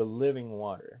living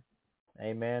water.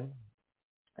 Amen.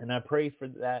 And I pray for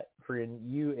that for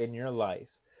you in your life,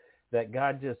 that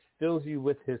God just fills you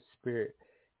with his spirit,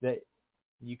 that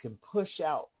you can push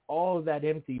out all of that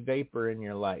empty vapor in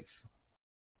your life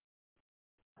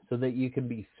so that you can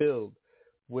be filled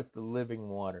with the living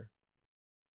water,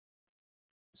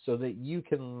 so that you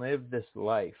can live this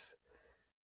life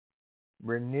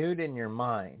renewed in your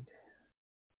mind,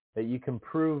 that you can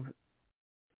prove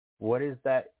what is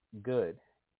that good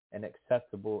and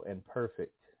acceptable and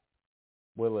perfect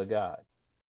will of God.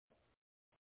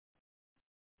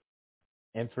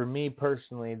 And for me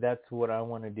personally, that's what I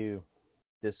want to do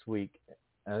this week.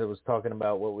 I was talking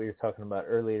about what we were talking about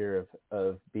earlier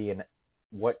of being,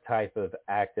 what type of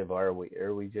active are we?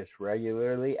 Are we just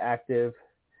regularly active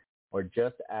or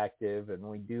just active and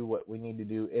we do what we need to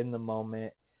do in the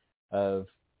moment of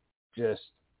just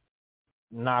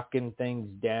knocking things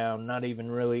down, not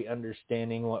even really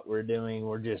understanding what we're doing.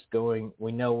 We're just going,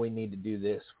 we know we need to do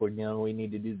this, we know we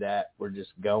need to do that. We're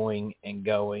just going and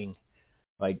going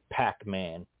like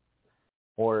Pac-Man.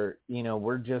 Or,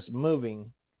 we're just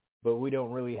moving, but we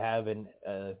don't really have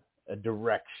a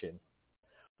direction.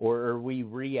 Or are we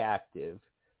reactive,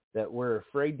 that we're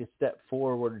afraid to step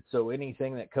forward, so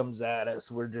anything that comes at us,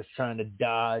 we're just trying to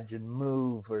dodge and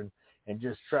move and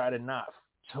just try to not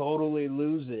totally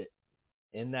lose it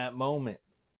in that moment?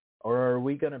 Or are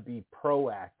we going to be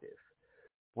proactive?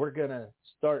 We're going to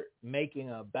start making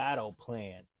a battle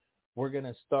plan. We're going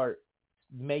to start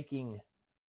making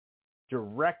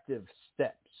directive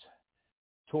steps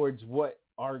towards what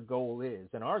our goal is.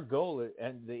 And our goal,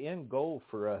 and the end goal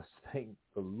for us, thank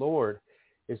the Lord,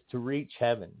 is to reach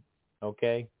heaven,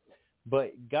 okay?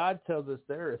 But God tells us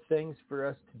there are things for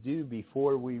us to do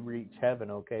before we reach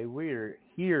heaven, okay? We're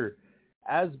here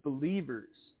as believers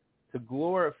to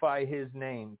glorify his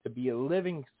name, to be a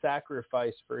living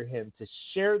sacrifice for him, to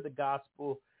share the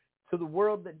gospel to the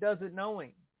world that doesn't know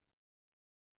him.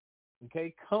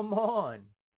 Okay, come on.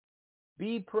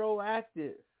 Be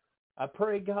proactive. I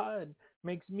pray God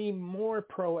makes me more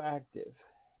proactive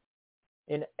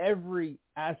in every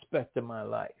aspect of my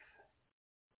life.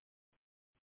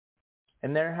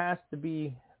 And there has to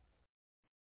be,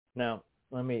 now,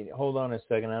 let me hold on a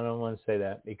second. I don't want to say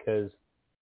that, because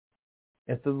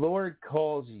if the Lord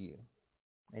calls you,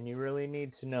 and you really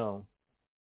need to know,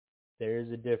 there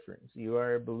is a difference. You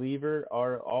are a believer,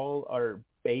 all our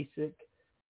basic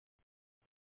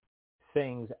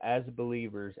things as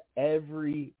believers,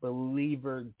 every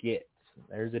believer gets.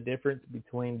 There's a difference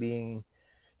between being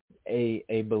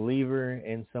a believer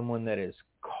and someone that is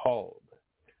called.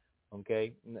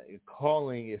 Okay?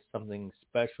 Calling is something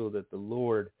special that the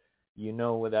Lord,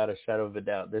 without a shadow of a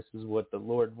doubt, this is what the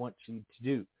Lord wants you to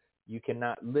do. You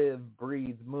cannot live,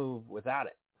 breathe, move without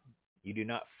it. You do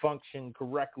not function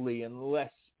correctly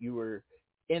unless you are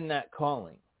in that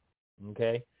calling.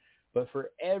 Okay? But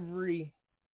for every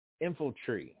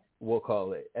infantry, we'll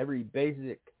call it, every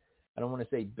basic, I don't want to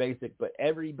say basic, but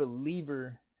every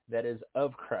believer that is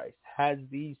of Christ has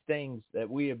these things that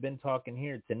we have been talking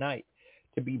here tonight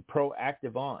to be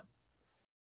proactive on.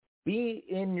 Be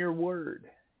in your word,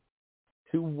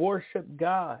 to worship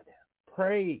God,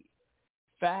 pray,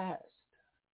 fast.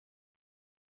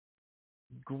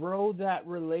 Grow that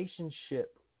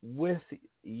relationship with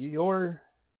your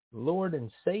Lord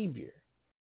and Savior.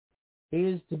 He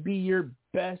is to be your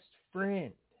best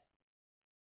friend.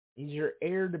 He's your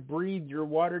air to breathe, your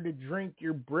water to drink,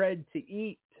 your bread to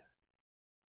eat.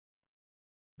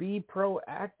 Be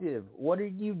proactive. What are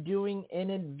you doing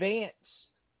in advance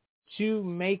to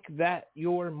make that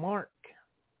your mark?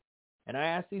 And I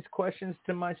ask these questions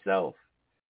to myself.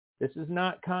 This is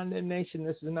not condemnation.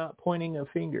 This is not pointing a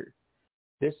finger.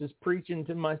 This is preaching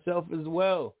to myself as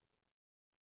well.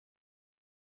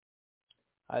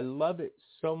 I love it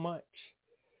so much.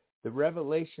 The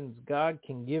revelations God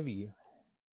can give you,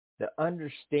 the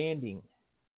understanding.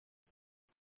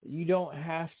 You don't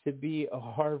have to be a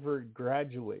Harvard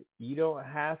graduate. You don't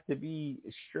have to be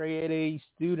a straight A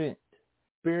student.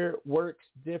 Spirit works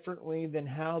differently than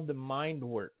how the mind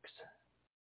works.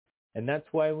 And that's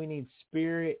why we need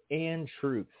spirit and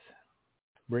truth.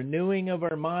 Renewing of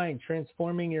our mind,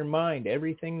 transforming your mind,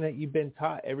 everything that you've been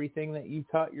taught, everything that you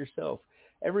taught yourself,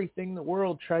 everything the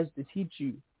world tries to teach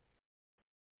you.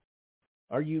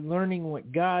 Are you learning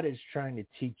what God is trying to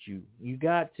teach you? You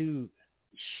got to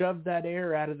shove that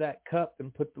air out of that cup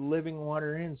and put the living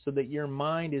water in so that your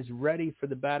mind is ready for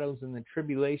the battles and the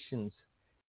tribulations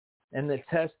and the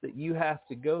tests that you have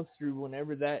to go through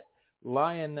whenever that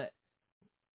lion that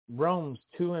roams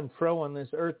to and fro on this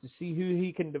earth to see who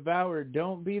he can devour.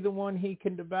 Don't be the one he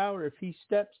can devour. If he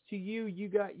steps to you, you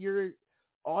got your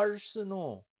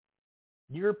arsenal.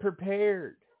 You're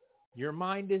prepared. Your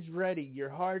mind is ready. Your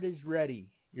heart is ready.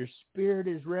 Your spirit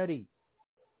is ready.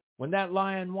 When that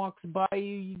lion walks by you,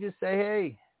 you just say,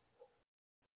 hey,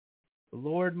 the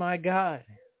Lord my God,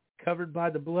 covered by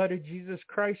the blood of Jesus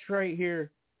Christ right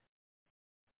here.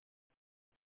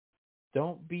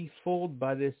 Don't be fooled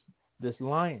by this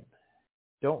lion.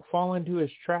 Don't fall into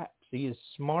his traps. He is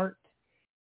smart.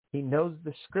 He knows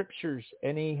the scriptures,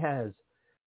 and he has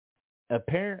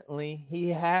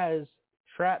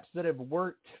traps that have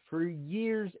worked for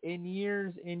years and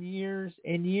years and years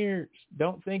and years.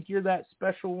 Don't think you're that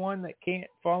special one that can't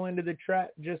fall into the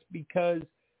trap just because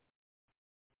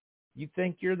you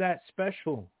think you're that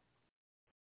special.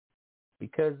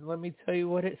 Because let me tell you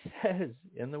what it says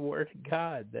in the Word of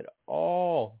God, that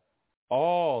all,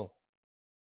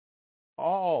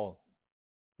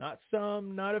 not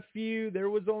some, not a few, there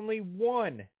was only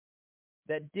one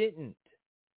that didn't.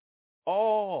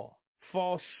 All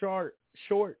fall short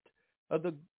of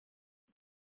the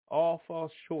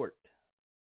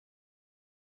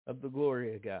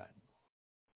glory of God.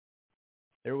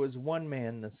 There was one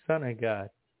man, the Son of God.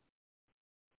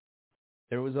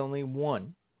 There was only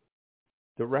one.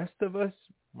 The rest of us,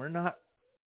 we're not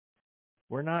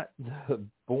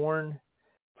born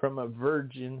from a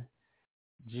virgin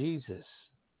Jesus.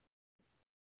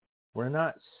 We're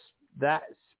not that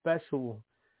special.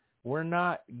 We're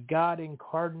not God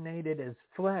incarnated as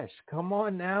flesh. Come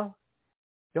on now.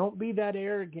 Don't be that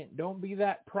arrogant. Don't be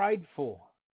that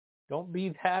prideful. Don't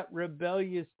be that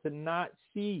rebellious to not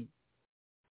see.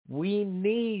 We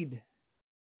need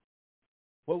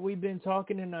what we've been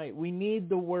talking tonight. We need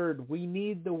the word. We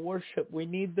need the worship. We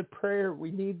need the prayer.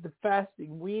 We need the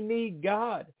fasting. We need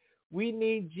God. We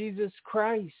need Jesus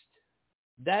Christ.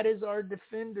 That is our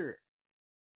defender.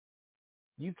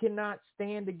 You cannot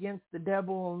stand against the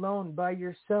devil alone by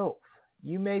yourself.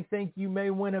 You may think you may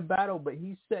win a battle, but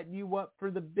he's setting you up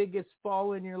for the biggest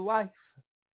fall in your life.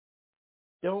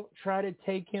 Don't try to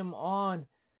take him on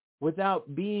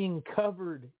without being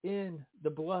covered in the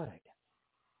blood.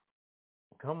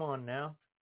 Come on now.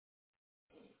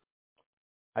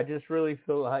 I just really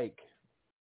feel like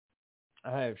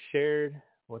I have shared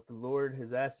what the Lord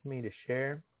has asked me to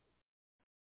share.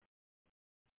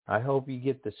 I hope you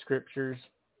get the scriptures.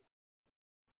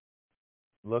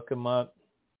 Look them up.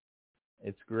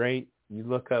 It's great. You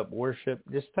look up worship.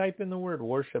 Just type in the word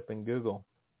worship in Google.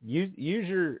 Use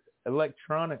your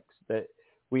electronics that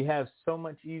we have so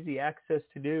much easy access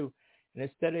to do. And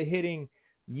instead of hitting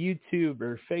YouTube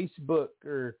or Facebook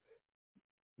or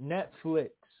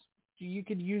Netflix, you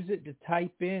could use it to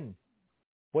type in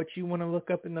what you want to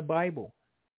look up in the Bible,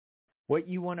 what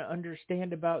you want to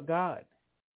understand about God.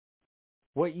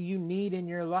 what you need in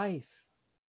your life.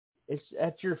 It's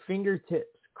at your fingertips.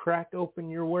 Crack open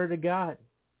your Word of God.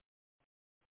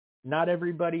 Not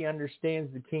everybody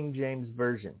understands the King James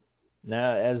Version.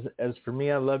 Now, as for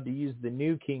me, I love to use the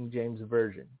New King James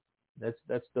Version.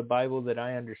 That's the Bible that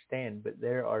I understand. But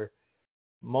there are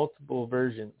multiple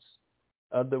versions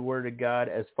of the Word of God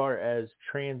as far as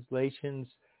translations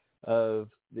of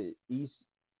the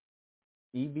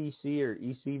EBC or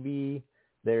ECV.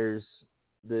 There's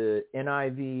the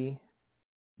NIV.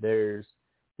 There's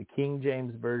the King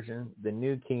James Version, the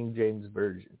New King James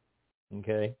Version.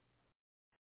 Okay?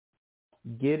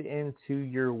 Get into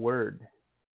your Word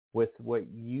with what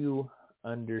you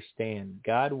understand.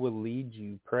 God will lead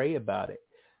you. Pray about it.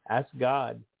 Ask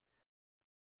God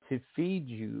to feed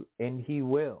you, and He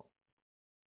will.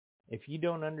 If you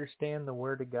don't understand the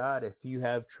Word of God, if you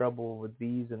have trouble with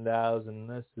these and thous and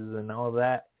this and all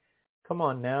that, come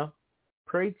on now.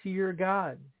 Pray to your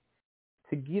God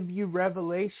to give you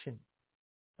revelation.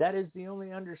 That is the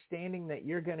only understanding that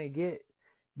you're going to get.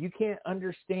 You can't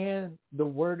understand the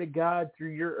Word of God through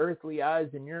your earthly eyes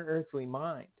and your earthly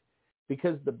mind,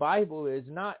 because the Bible is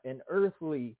not an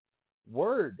earthly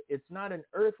word. It's not an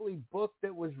earthly book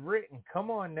that was written. Come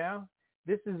on now.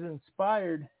 This is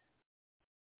inspired.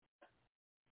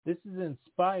 This is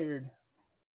inspired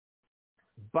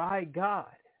by God,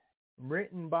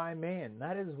 written by man.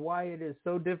 That is why it is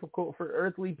so difficult for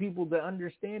earthly people to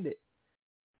understand it.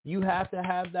 You have to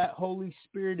have that Holy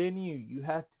Spirit in you. You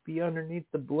have to be underneath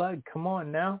the blood. Come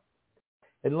on now.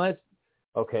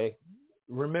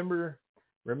 Remember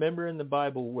in the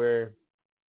Bible where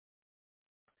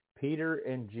Peter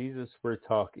and Jesus were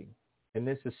talking. And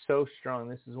this is so strong.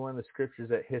 This is one of the scriptures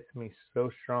that hits me so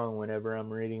strong whenever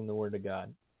I'm reading the Word of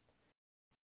God.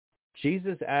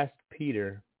 Jesus asked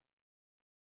Peter,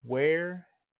 where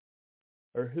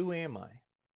or who am I?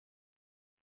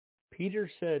 Peter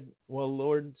said, well,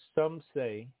 Lord, some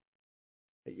say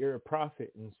that you're a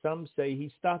prophet, and some say,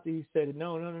 he stopped and he said,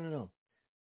 no.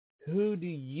 Who do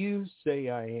you say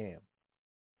I am?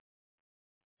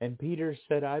 And Peter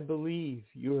said, I believe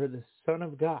you are the Son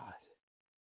of God.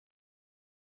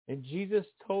 And Jesus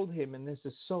told him, and this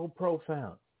is so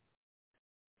profound,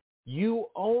 you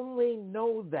only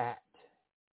know that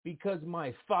because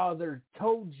my Father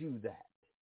told you that.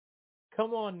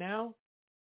 Come on now.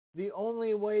 The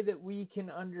only way that we can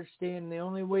understand, the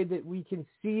only way that we can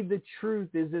see the truth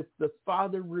is if the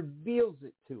Father reveals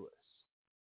it to us.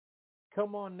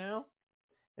 Come on now.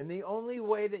 And the only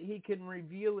way that He can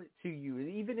reveal it to you,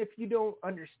 even if you don't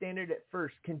understand it at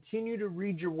first, continue to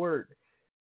read your Word.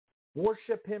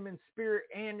 Worship Him in spirit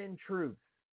and in truth.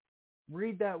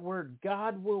 Read that Word.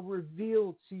 God will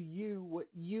reveal to you what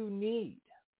you need.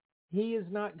 He is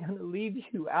not going to leave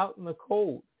you out in the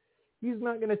cold. He's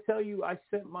not going to tell you, I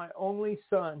sent my only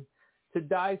Son to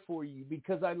die for you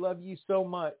because I love you so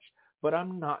much, but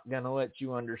I'm not going to let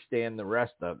you understand the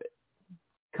rest of it.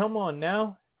 Come on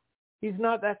now. He's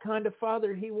not that kind of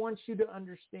Father. He wants you to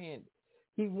understand.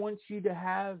 He wants you to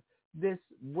have this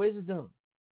wisdom.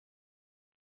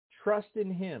 Trust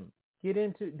in Him.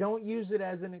 Don't use it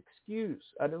as an excuse.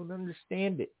 I don't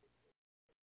understand it.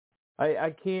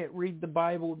 I can't read the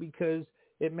Bible because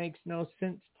it makes no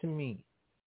sense to me.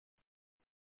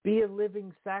 Be a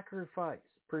living sacrifice.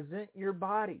 Present your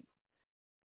body.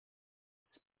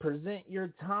 Present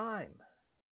your time.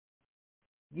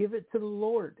 Give it to the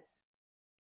Lord.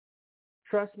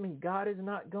 Trust me, God is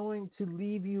not going to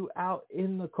leave you out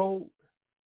in the cold.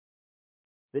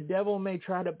 The devil may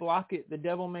try to block it. The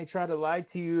devil may try to lie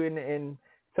to you and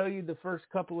tell you the first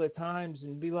couple of times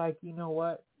and be like, you know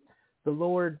what? The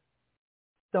Lord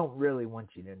don't really want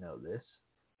you to know this.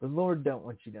 The Lord don't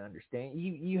want you to understand.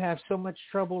 You have so much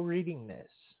trouble reading this.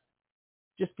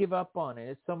 Just give up on it.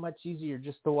 It's so much easier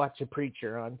just to watch a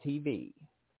preacher on TV.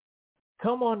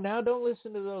 Come on now, don't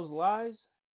listen to those lies.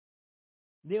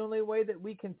 The only way that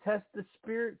we can test the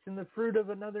spirits and the fruit of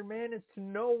another man is to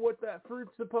know what that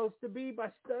fruit's supposed to be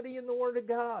by studying the Word of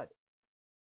God.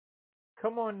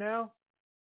 Come on now.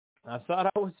 I thought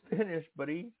I was finished, but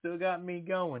He still got me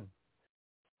going.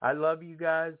 I love you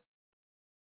guys,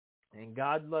 and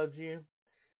God loves you.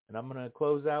 And I'm going to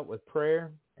close out with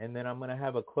prayer, and then I'm going to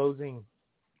have a closing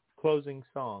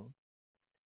song.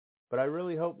 But I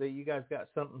really hope that you guys got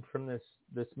something from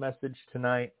this message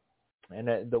tonight. And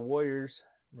the warriors,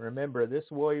 remember, this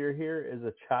warrior here is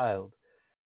a child.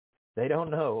 They don't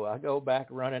know. I go back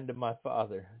running to my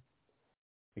Father.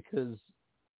 Because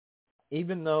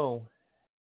even though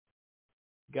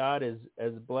God has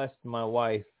blessed my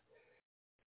wife,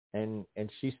 and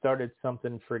she started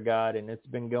something for God, and it's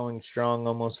been going strong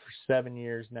almost for 7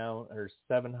 years now. Her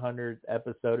 700th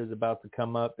episode is about to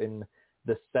come up in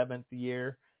the 7th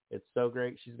year. It's so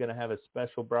great. She's going to have a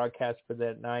special broadcast for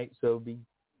that night, so be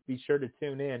sure to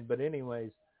tune in. But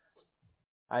anyways,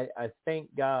 I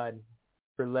thank God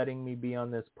for letting me be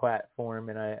on this platform,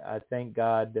 and I thank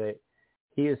God that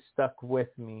he is stuck with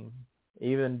me,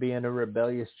 even being a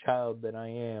rebellious child that I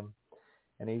am,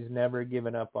 and he's never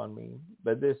given up on me.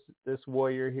 But this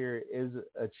warrior here is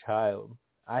a child.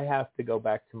 I have to go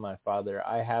back to my father.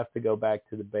 I have to go back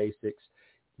to the basics.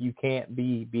 You can't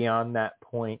be beyond that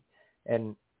point.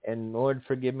 And Lord,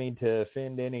 forgive me to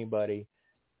offend anybody,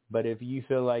 but if you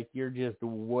feel like you're just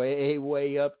way,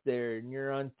 way up there and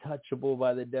you're untouchable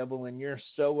by the devil and you're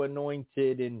so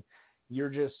anointed and you're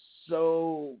just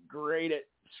so great at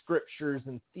scriptures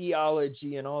and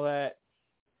theology and all that,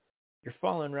 you're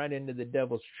falling right into the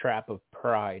devil's trap of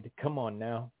pride. Come on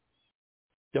now.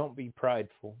 Don't be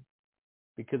prideful,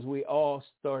 because we all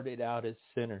started out as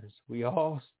sinners. We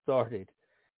all started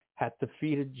at the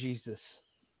feet of Jesus.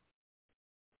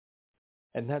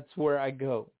 And that's where I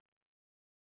go.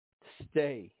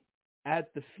 Stay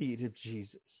at the feet of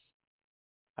Jesus.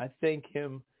 I thank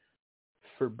him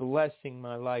for blessing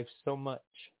my life so much.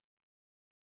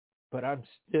 But I'm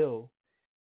still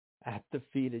at the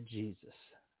feet of Jesus.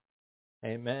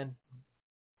 Amen.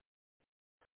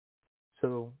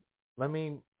 So let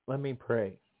me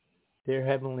pray. Dear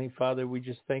Heavenly Father, we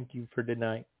just thank you for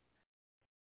tonight.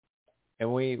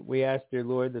 And we ask, dear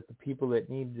Lord, that the people that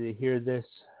need to hear this,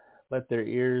 let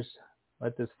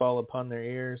this fall upon their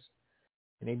ears.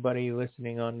 Anybody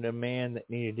listening on demand that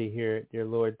needed to hear it, dear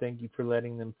Lord, thank you for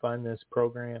letting them find this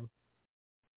program.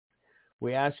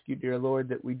 We ask you, dear Lord,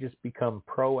 that we just become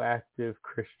proactive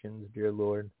Christians, dear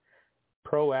Lord,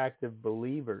 proactive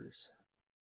believers.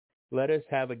 Let us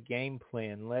have a game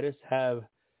plan. Let us have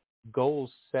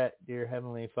goals set, dear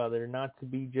Heavenly Father, not to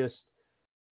be just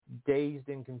dazed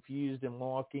and confused and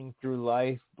walking through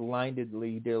life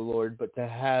blindedly, dear Lord, but to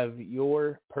have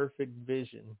your perfect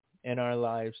vision in our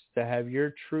lives, to have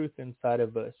your truth inside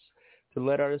of us, to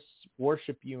let us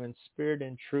worship you in spirit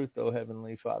and truth, O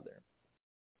Heavenly Father.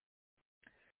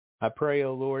 I pray,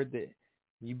 O Lord, that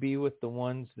you be with the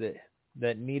ones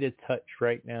that need a touch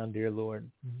right now, dear Lord.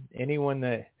 Anyone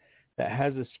that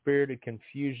has a spirit of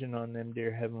confusion on them,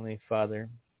 dear Heavenly Father,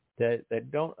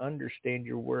 that don't understand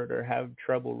your word or have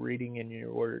trouble reading in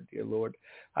your word, dear Lord.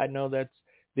 I know that's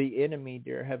the enemy,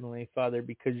 dear Heavenly Father,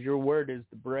 because your word is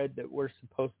the bread that we're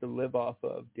supposed to live off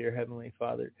of, dear Heavenly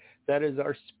Father. That is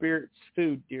our spirit's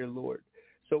food, dear Lord.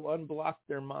 So unblock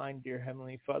their mind, dear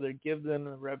Heavenly Father. Give them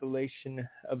a revelation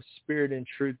of spirit and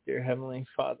truth, dear Heavenly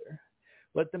Father.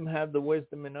 Let them have the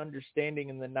wisdom and understanding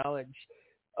and the knowledge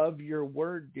of your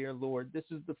word, dear Lord. This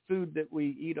is the food that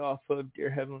we eat off of, dear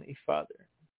Heavenly Father.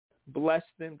 Bless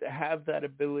them to have that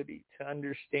ability to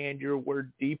understand your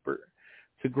word deeper,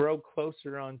 to grow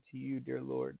closer onto you, dear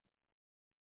Lord.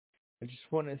 I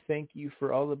just want to thank you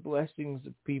for all the blessings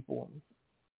of people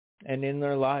and in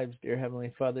their lives, dear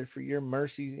Heavenly Father, for your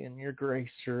mercy and your grace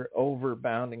are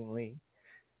overboundingly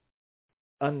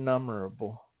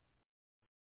unnumberable.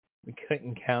 We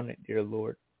couldn't count it, dear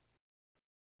Lord.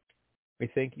 We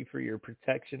thank you for your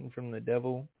protection from the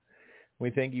devil.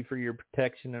 We thank you for your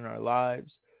protection in our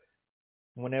lives.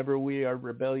 Whenever we are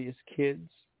rebellious kids,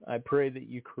 I pray that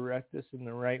you correct us in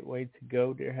the right way to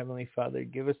go, dear Heavenly Father.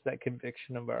 Give us that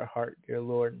conviction of our heart, dear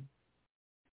Lord.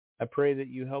 I pray that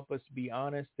you help us be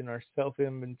honest in our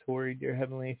self-inventory, dear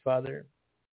Heavenly Father,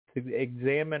 to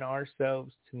examine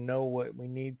ourselves, to know what we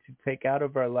need to take out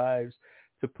of our lives,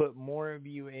 to put more of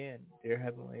you in, dear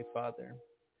Heavenly Father.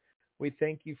 We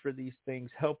thank you for these things.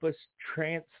 Help us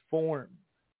transform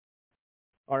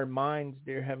our minds,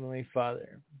 dear Heavenly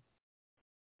Father.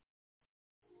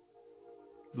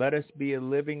 Let us be a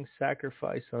living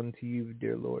sacrifice unto you,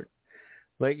 dear Lord.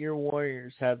 Let your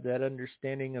warriors have that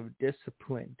understanding of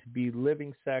discipline to be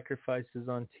living sacrifices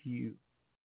unto you.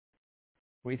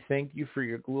 We thank you for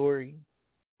your glory.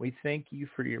 We thank you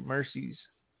for your mercies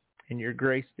and your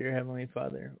grace, dear Heavenly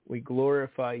Father. We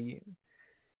glorify you.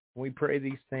 We pray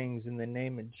these things in the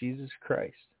name of Jesus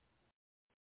Christ.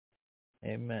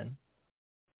 Amen.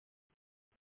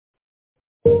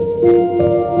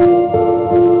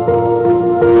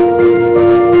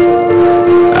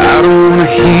 I don't want to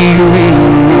hear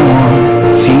anymore.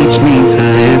 Teach me to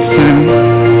listen.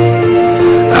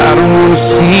 I don't want to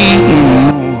see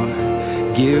anymore.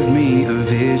 Give me a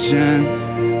vision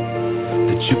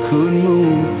that you could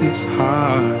move this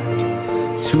heart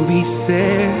to be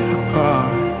set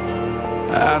apart.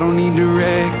 I don't need to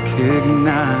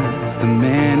recognize the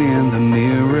man in the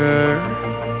mirror,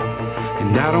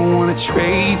 and I don't want to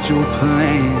trade your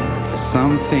plan for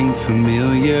something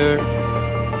familiar.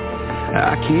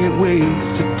 I can't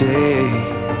waste a day.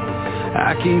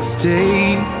 I can't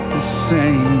stay the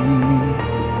same.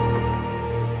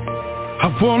 I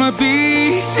wanna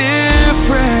be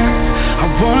different. I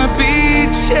wanna be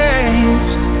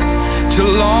changed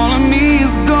till all of me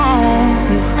is gone,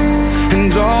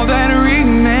 and all that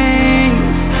remains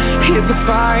is a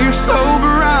fire so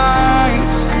bright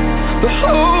the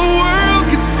whole world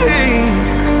can see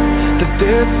that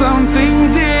there's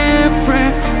something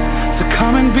different. So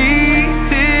come and be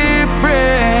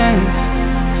different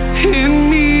in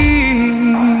me.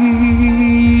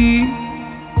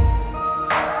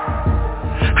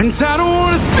 And I don't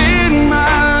want to spend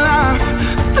my life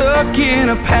stuck in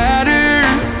a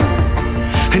pattern,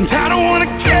 and I don't want to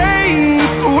gain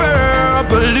the world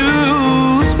but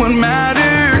lose what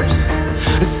matters.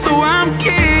 And so I'm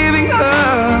giving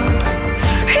up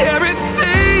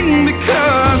everything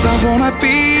because I want to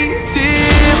be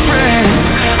different.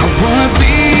 I want to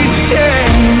be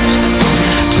changed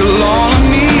till all of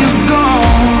me is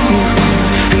gone,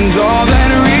 and all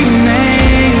that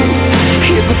remains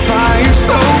is a fire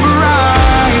so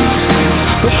bright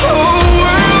the whole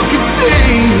world can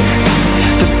see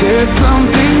that there's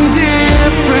something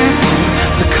different.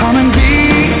 So come and be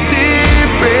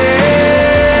different.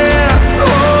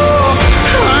 Oh,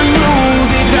 I know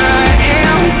that I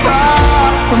am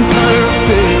far from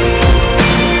perfect,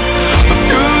 but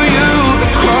through you the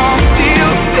cross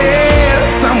still says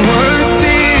I'm worth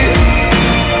it.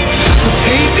 So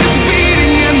take this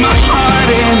beating in my heart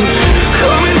and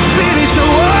come and finish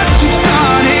what you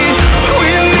started.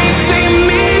 When they see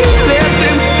me, let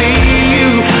them see you,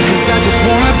 'cause I just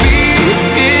wanna be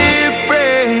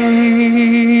different,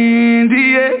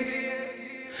 yeah.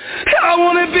 I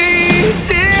wanna be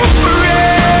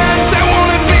different. I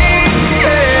wanna be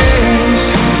changed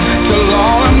till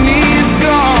all of me is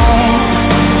gone,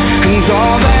 and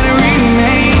all that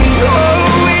remains,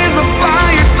 oh, is a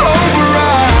fire so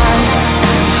bright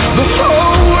the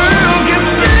whole world can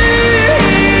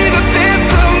see that there's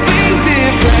something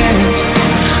different.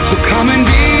 So come and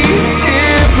be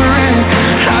different.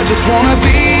 I just wanna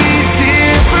be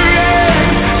different.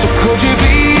 So could you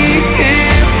be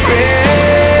different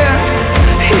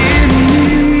in me?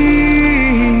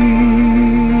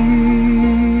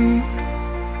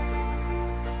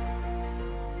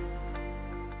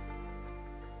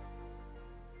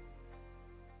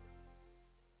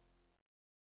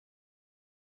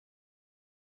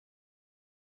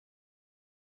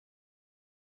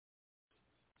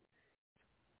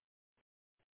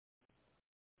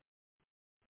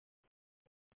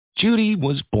 Judy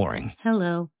was boring.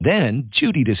 Hello. Then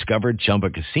Judy discovered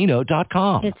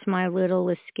ChumbaCasino.com. It's my little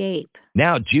escape.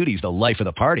 Now Judy's the life of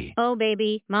the party. Oh,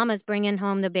 baby, mama's bringing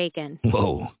home the bacon.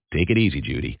 Whoa, take it easy,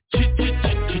 Judy.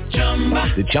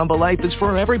 The Chumba life is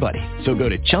for everybody. So go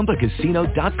to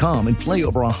ChumbaCasino.com and play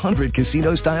over 100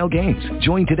 casino-style games.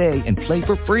 Join today and play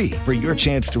for free for your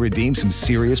chance to redeem some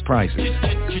serious prizes.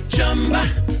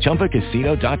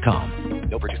 ChumbaCasino.com.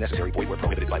 No purchase necessary. Void where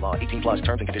prohibited by law. 18 plus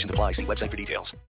terms and conditions apply. See website for details.